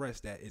an address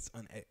that it's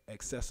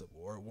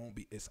inaccessible, or it won't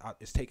be. It's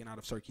taken out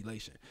of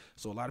circulation.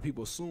 So a lot of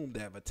people assume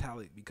that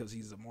Vitalik, because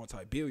he's a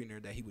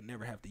multi-billionaire, that he would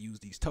never have to use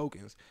these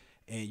tokens.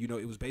 And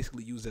it was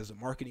basically used as a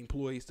marketing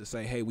ploy to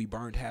say, hey, we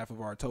burned half of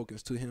our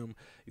tokens to him.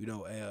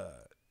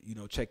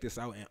 Check this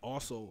out. And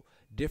also,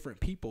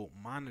 different people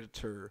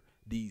monitor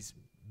these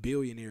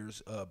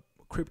billionaires'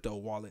 crypto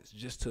wallets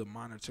just to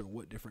monitor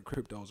what different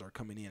cryptos are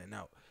coming in and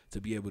out,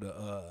 to be able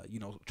to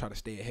try to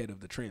stay ahead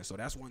of the trend. So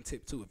that's one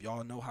tip too. If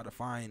y'all know how to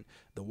find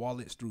the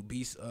wallets through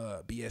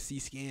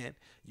BSC scan,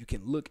 you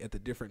can look at the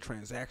different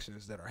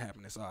transactions that are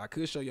happening. So I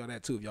could show y'all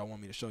that too if y'all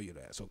want me to show you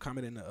that. So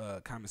comment in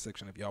the comment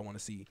section if y'all want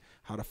to see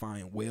how to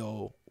find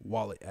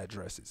wallet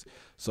addresses.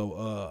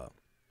 So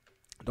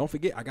don't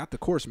forget, I got the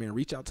course, man.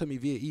 Reach out to me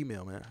via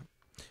email, man.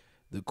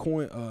 The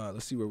coin,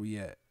 let's see where we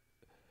at.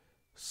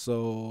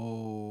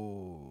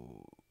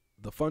 So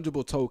the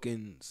fungible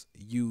tokens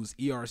use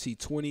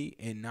ERC20,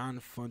 and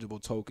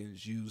non-fungible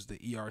tokens use the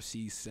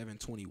ERC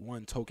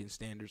 721 token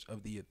standards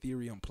of the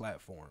Ethereum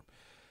platform.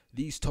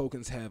 These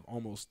tokens have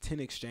almost 10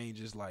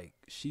 exchanges like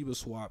Shiba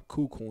Swap,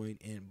 KuCoin,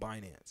 and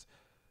Binance.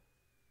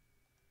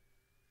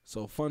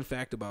 So fun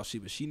fact about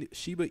Shiba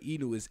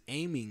Inu is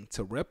aiming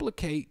to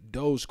replicate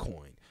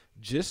Dogecoin,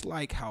 just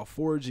like how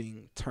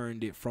foraging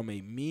turned it from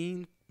a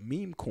meme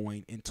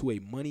coin into a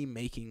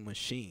money-making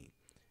machine.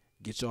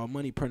 Get y'all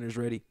money printers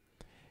ready.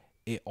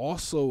 It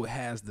also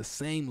has the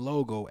same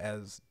logo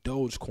as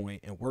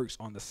Dogecoin and works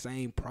on the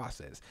same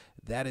process.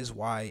 That is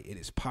why it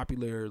is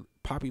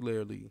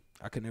popularly,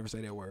 I could never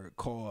say that word,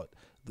 called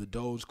the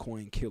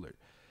Dogecoin killer.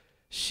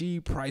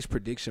 Price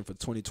prediction for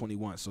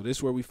 2021. So this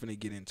is where we finna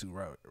get into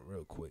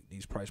real quick,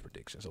 these price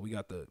predictions. So we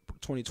got the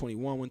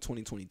 2021 one,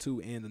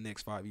 2022, and the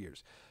next 5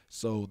 years.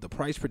 So the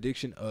price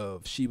prediction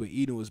of Shiba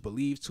Inu is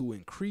believed to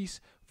increase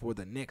for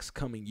the next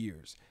coming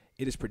years.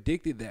 It is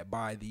predicted that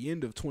by the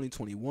end of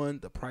 2021,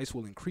 the price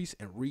will increase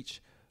and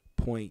reach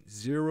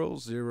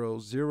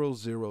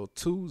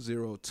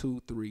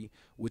 0.00002023,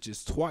 which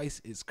is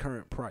twice its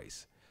current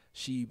price.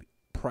 Shiba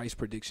price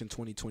prediction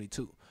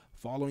 2022.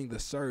 Following the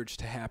surge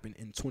to happen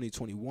in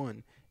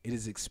 2021, it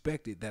is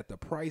expected that the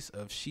price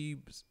of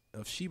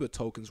Shiba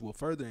tokens will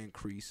further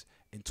increase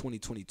in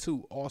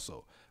 2022.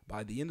 Also,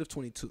 by the end of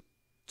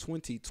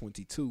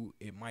 2022,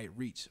 it might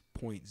reach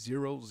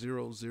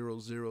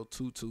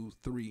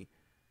 0.00002230.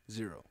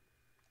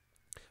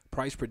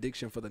 Price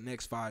prediction for the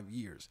next 5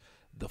 years.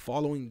 The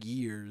following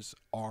years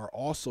are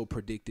also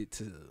predicted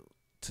to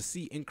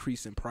see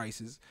increase in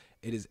prices.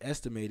 It is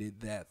estimated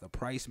that the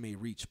price may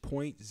reach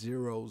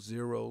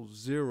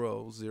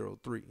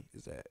 0.000003.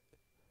 Is that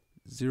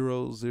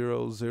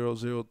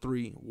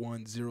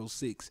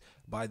 0.00003106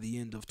 by the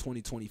end of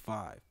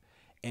 2025,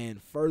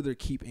 and further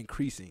keep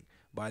increasing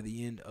by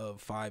the end of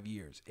 5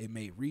 years. It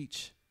may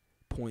reach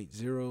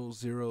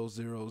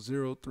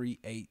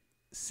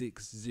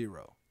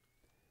 0.00003860.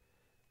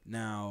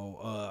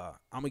 Now,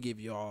 I'm gonna give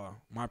y'all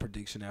my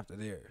prediction after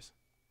theirs,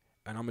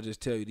 and I'm gonna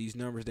just tell you, these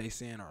numbers they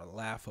saying are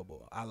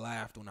laughable. I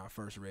laughed when I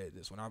first read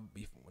this. When I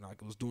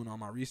was doing all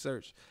my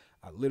research,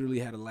 I literally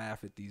had to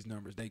laugh at these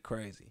numbers. They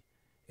crazy.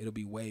 It'll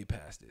be way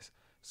past this.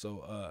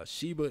 So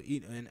Shiba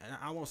Inu, and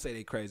I won't say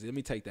they crazy. Let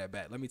me take that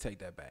back.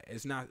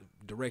 It's not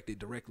directed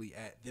directly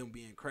at them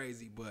being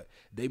crazy, but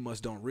they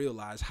don't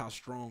realize how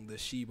strong the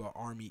Shiba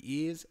army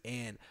is.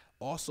 And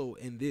also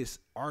in this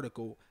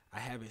article, I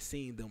haven't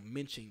seen them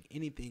mention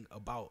anything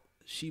about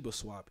Shiba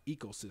Swap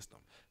ecosystem.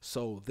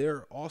 So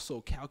they're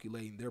also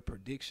calculating their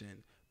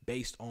prediction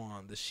based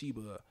on the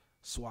Shiba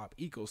Swap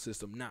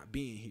ecosystem not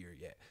being here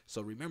yet.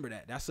 So remember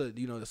that. That's so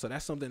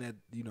that's something that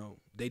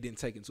they didn't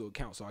take into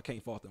account. So I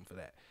can't fault them for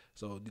that.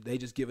 So they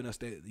just giving us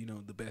that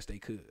the best they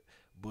could.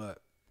 But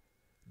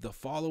the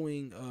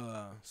following,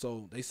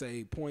 so they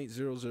say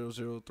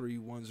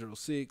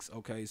 0.00031006.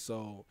 Okay,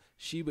 so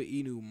Shiba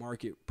Inu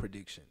market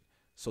prediction.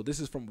 So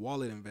this is from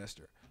Wallet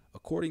Investor.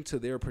 According to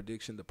their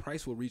prediction, the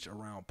price will reach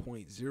around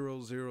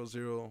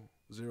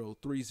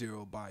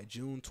 0.000030 by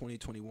June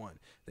 2021.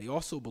 They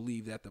also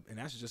believe that and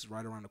that's just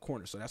right around the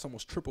corner. So that's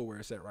almost triple where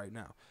it's at right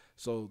now.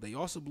 So they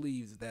also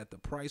believe that the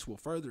price will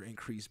further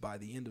increase by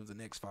the end of the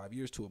next 5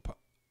 years to about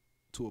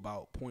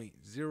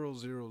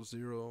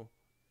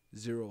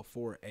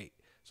 0.000048.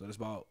 So that's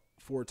about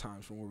 4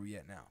 times from where we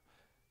at now,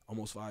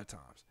 almost 5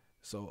 times.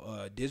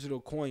 So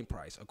digital coin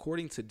price.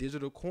 According to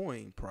digital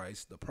coin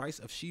price, the price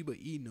of Shiba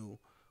Inu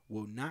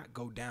will not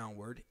go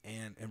downward.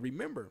 And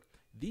remember,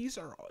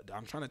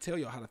 I'm trying to tell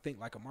y'all how to think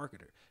like a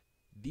marketer.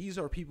 These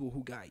are people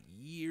who got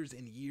years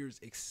and years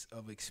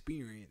of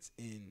experience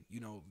in,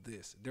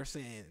 this. They're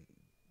saying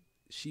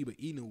Shiba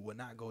Inu will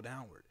not go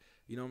downward.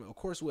 Of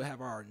course, we'll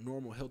have our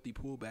normal healthy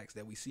pullbacks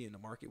that we see in the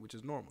market, which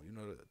is normal.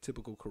 The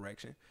typical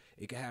correction.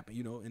 It can happen,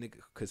 and it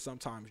could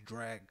sometimes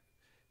drag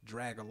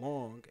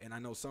along. And I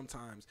know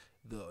sometimes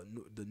the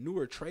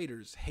newer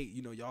traders hate,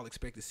 y'all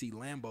expect to see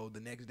Lambo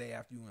the next day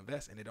after you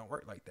invest, and it don't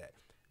work like that.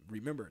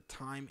 Remember,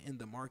 time in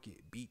the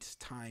market beats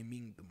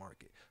timing the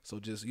market. So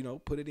just,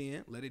 put it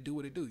in, let it do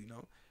what it do,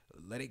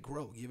 let it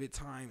grow, give it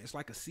time. It's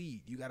like a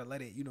seed. You got to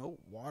let it,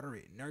 water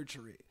it,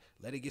 nurture it,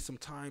 let it get some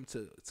time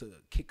to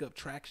kick up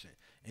traction.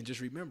 And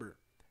just remember,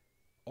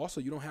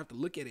 also, you don't have to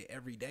look at it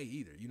every day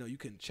either. You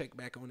can check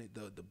back on it.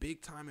 The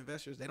big time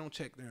investors, they don't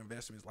check their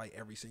investments like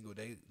every single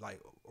day,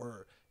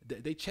 or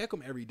they check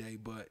them every day,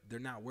 but they're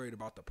not worried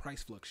about the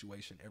price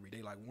fluctuation every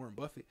day. Like Warren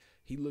Buffett,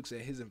 he looks at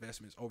his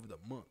investments over the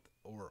month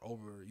or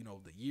over,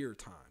 the year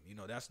time.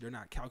 They're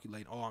not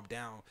calculating, oh, I'm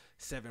down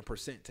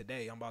 7%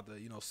 today, I'm about to,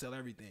 sell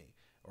everything.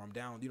 Or I'm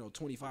down,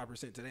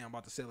 25% today, I'm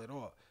about to sell it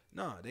all.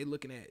 Nah, they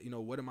looking at,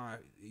 what am I,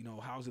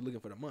 how's it looking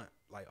for the month?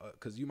 Like,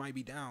 because you might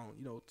be down,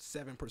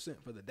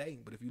 7% for the day.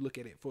 But if you look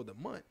at it for the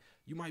month,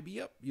 you might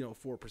be up, 4%,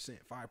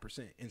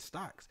 5% in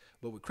stocks.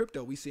 But with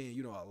crypto, we seeing,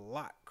 a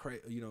lot,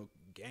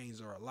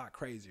 gains are a lot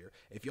crazier.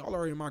 If y'all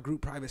are in my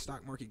group private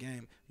stock market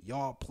game,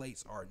 y'all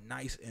plates are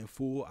nice and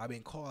full. I've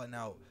been calling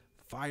out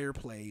fire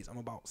plays. I'm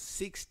about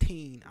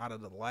 16 out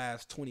of the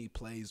last 20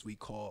 plays we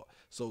called.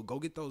 So go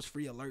get those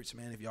free alerts,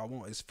 man, if y'all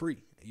want. It's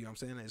free. You know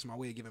what I'm saying? It's my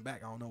way of giving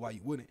back. I don't know why you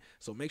wouldn't.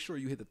 So make sure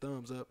you hit the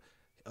thumbs up,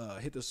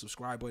 hit the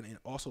subscribe button, and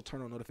also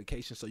turn on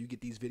notifications so you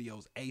get these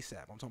videos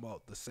ASAP. I'm talking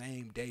about the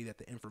same day that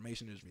the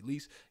information is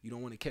released. You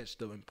don't want to catch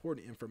the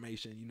important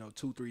information,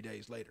 2-3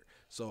 days later.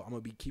 So I'm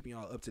going to be keeping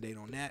y'all up to date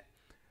on that.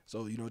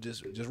 So,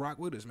 just rock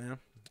with us, man.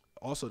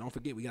 Also, don't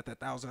forget, we got that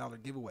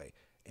 $1,000 giveaway,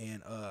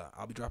 and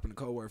I'll be dropping the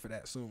code word for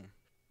that soon.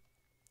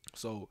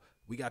 So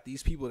we got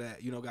these people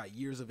that, got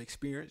years of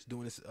experience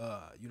doing this,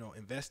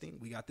 investing.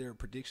 We got their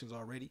predictions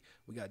already.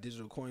 We got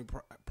digital coin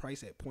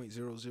price at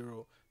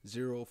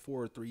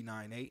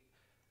 0.000438.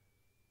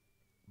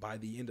 By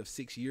the end of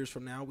 6 years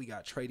from now, we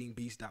got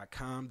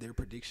tradingbeast.com. Their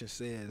prediction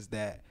says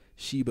that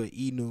Shiba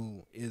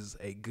Inu is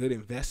a good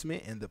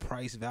investment and the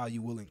price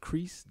value will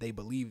increase. They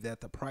believe that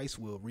the price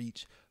will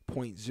reach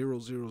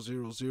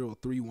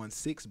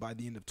 0.0000316 by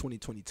the end of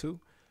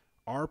 2022.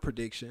 Our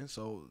prediction,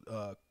 so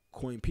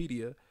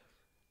Coinpedia,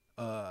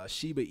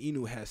 Shiba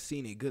Inu has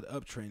seen a good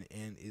uptrend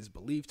and is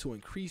believed to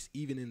increase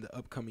even in the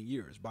upcoming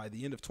years. By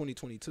the end of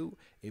 2022,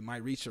 it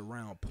might reach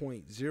around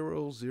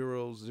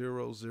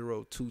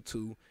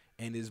 0.000022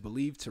 and is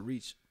believed to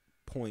reach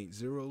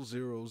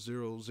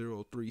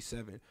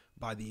 0.000037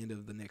 by the end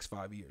of the next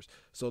 5 years.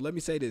 So let me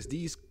say this,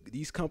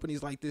 these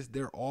companies like this,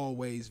 they're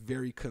always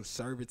very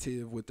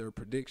conservative with their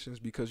predictions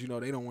because,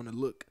 they don't want to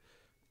look,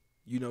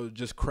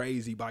 just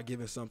crazy by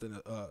giving something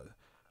a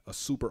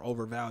super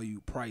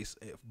overvalued price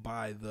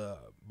by the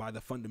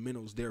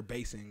fundamentals they're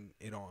basing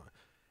it on.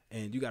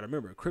 And you got to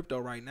remember, crypto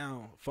right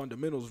now,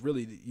 fundamentals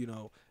really,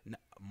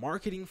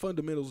 marketing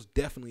fundamentals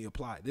definitely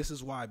apply. This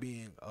is why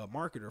being a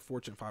marketer,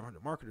 Fortune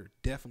 500 marketer,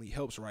 definitely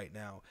helps right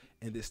now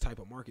in this type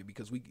of market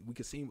because we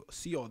can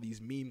see all these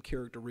meme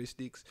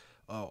characteristics,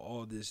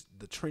 all this,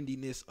 the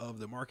trendiness of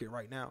the market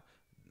right now.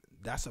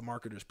 That's a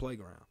marketer's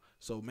playground.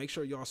 So make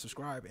sure y'all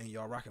subscribe and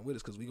y'all rocking with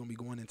us because we're going to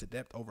be going into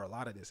depth over a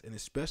lot of this, and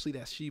especially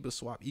that Shiba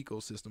Swap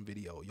ecosystem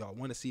video. Y'all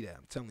want to see that.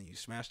 I'm telling you,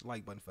 smash the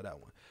like button for that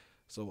one.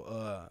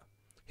 So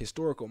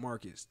historical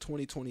markets,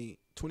 2020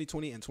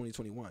 and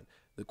 2021.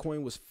 The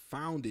coin was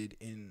founded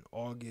in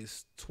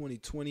August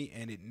 2020,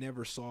 and it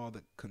never saw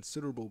the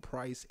considerable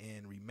price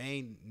and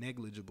remained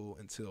negligible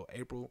until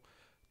April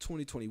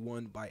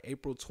 2021. By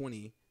April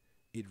 20,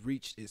 it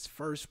reached its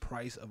first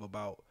price of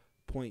about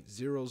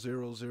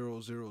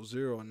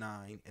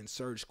 0.000009 and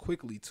surged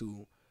quickly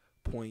to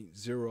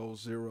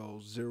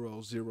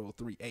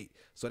 0.000038.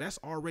 So that's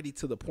already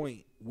to the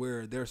point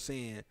where they're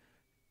saying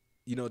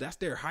You know, that's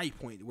their high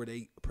point where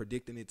they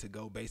predicting it to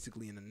go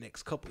basically in the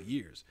next couple of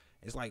years.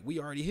 It's like, we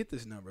already hit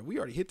this number. We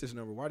already hit this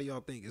number. Why do y'all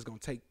think it's going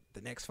to take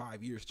the next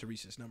 5 years to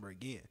reach this number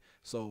again?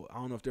 So I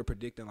don't know if they're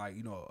predicting like,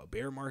 you know, a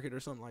bear market or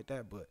something like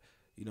that, but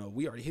you know,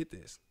 we already hit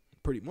this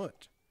pretty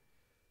much.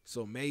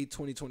 So May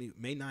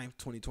 9th,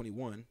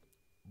 2021,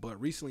 but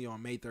recently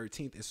on May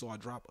 13th, it saw a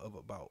drop of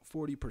about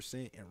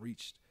 40% and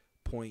reached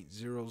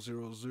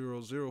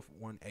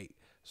 0.000018.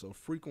 So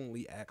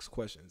frequently asked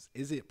questions.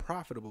 Is it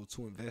profitable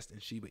to invest in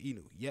Shiba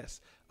Inu?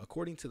 Yes.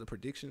 According to the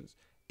predictions,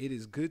 it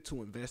is good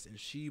to invest in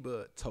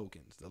Shiba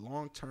tokens. The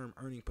long-term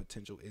earning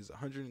potential is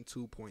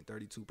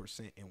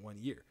 102.32% in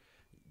 1 year.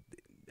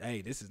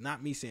 Hey, this is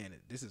not me saying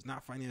it. This is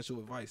not financial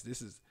advice.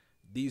 This is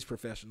these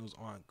professionals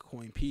on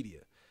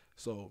Coinpedia.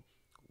 So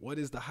what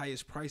is the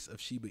highest price of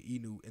Shiba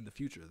Inu in the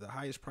future? The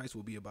highest price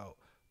will be about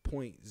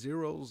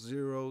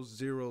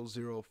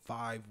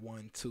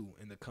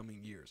 0.000512 in the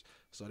coming years.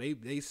 So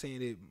they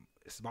saying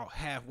it's about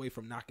halfway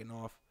from knocking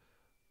off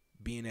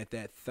being at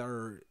that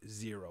third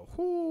zero.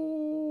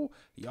 Whoo,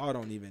 y'all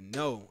don't even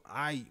know.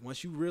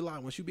 Once you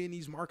be in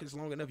these markets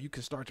long enough, you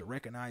can start to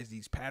recognize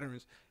these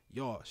patterns.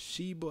 Y'all,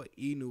 Shiba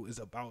Inu is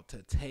about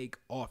to take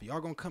off.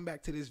 Y'all gonna come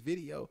back to this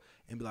video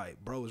and be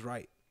like, bro is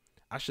right.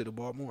 I should have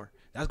bought more.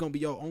 That's gonna be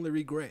your only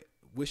regret,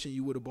 wishing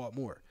you would have bought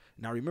more.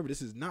 Now remember,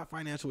 this is not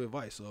financial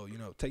advice, so you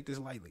know, take this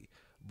lightly.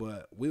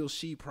 But will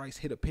SHI price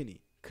hit a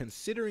penny?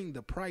 Considering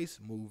the price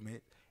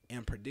movement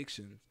and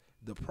predictions,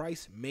 the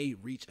price may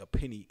reach a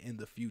penny in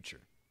the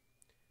future.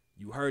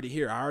 You heard it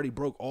here. I already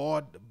broke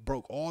all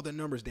the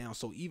numbers down.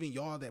 So even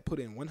y'all that put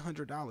in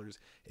 $100,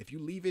 if you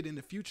leave it in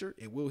the future,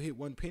 it will hit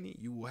 1 penny.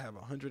 You will have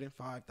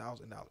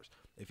 $105,000.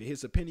 If it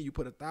hits a penny, you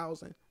put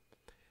 1,000.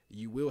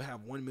 You will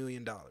have $1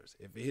 million.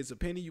 If it hits a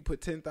penny, you put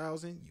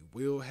 10,000. You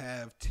will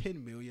have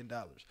 $10 million.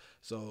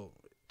 So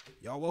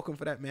y'all welcome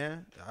for that,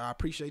 man. I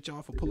appreciate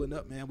y'all for pulling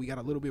up, man. We got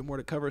a little bit more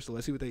to cover, so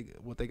let's see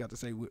what they got to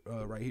say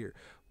right here.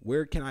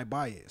 Where can I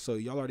buy it? So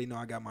y'all already know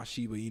I got my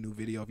Shiba Inu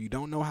video. If you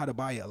don't know how to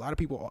buy it, a lot of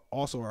people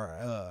also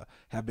are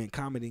have been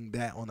commenting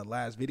that on the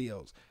last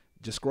videos.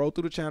 Just scroll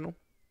through the channel,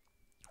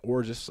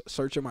 or just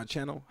search in my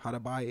channel how to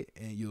buy it,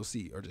 and you'll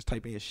see. Or just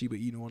type in Shiba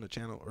Inu on the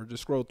channel, or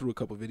just scroll through a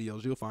couple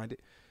videos, you'll find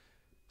it.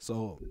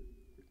 So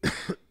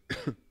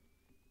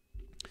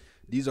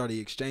these are the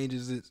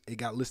exchanges it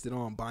got listed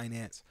on: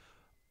 Binance,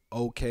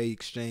 OK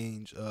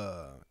Exchange,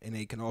 and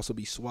they can also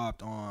be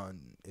swapped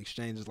on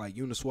exchanges like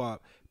Uniswap,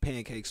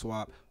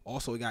 PancakeSwap.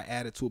 Also, it got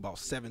added to about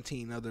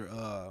 17 other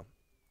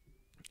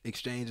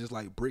exchanges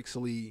like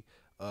Brixley,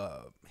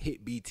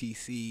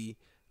 HitBTC.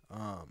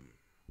 I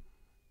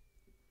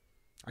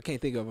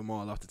can't think of them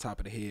all off the top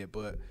of the head,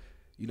 but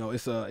you know,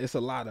 it's a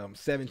lot of them,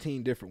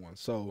 17 different ones.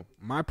 So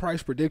my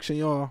price prediction,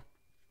 y'all,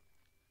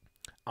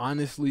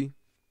 honestly,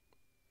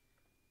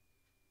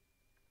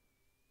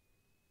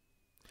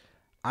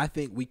 I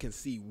think we can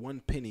see 1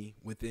 penny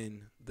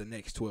within the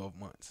next 12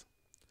 months.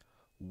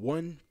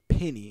 1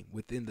 penny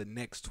within the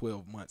next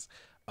 12 months.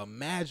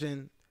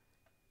 Imagine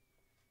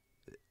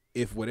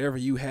if whatever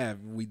you have,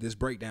 this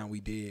breakdown we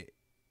did,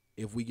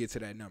 if we get to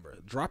that number.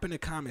 Drop in the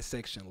comment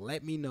section.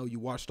 Let me know you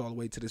watched all the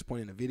way to this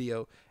point in the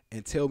video,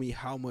 and tell me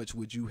how much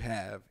would you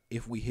have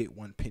if we hit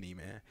 1 penny,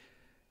 man.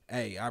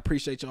 Hey, I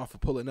appreciate y'all for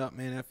pulling up,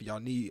 man. If y'all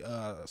need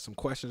some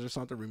questions or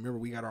something, remember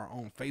we got our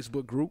own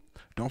Facebook group.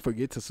 Don't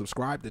forget to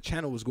subscribe. The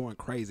channel is going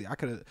crazy. I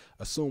could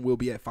assume we'll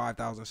be at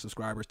 5,000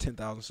 subscribers,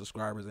 10,000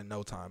 subscribers in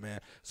no time, man.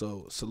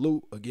 So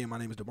salute. Again, my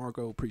name is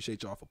DeMarco.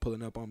 Appreciate y'all for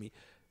pulling up on me.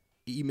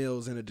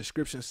 Emails in the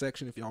description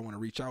section if y'all want to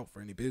reach out for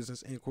any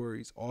business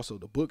inquiries. Also,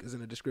 the book is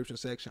in the description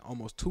section.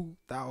 Almost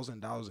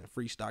 $2,000 in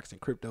free stocks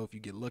and crypto. If you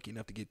get lucky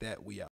enough to get that, we out.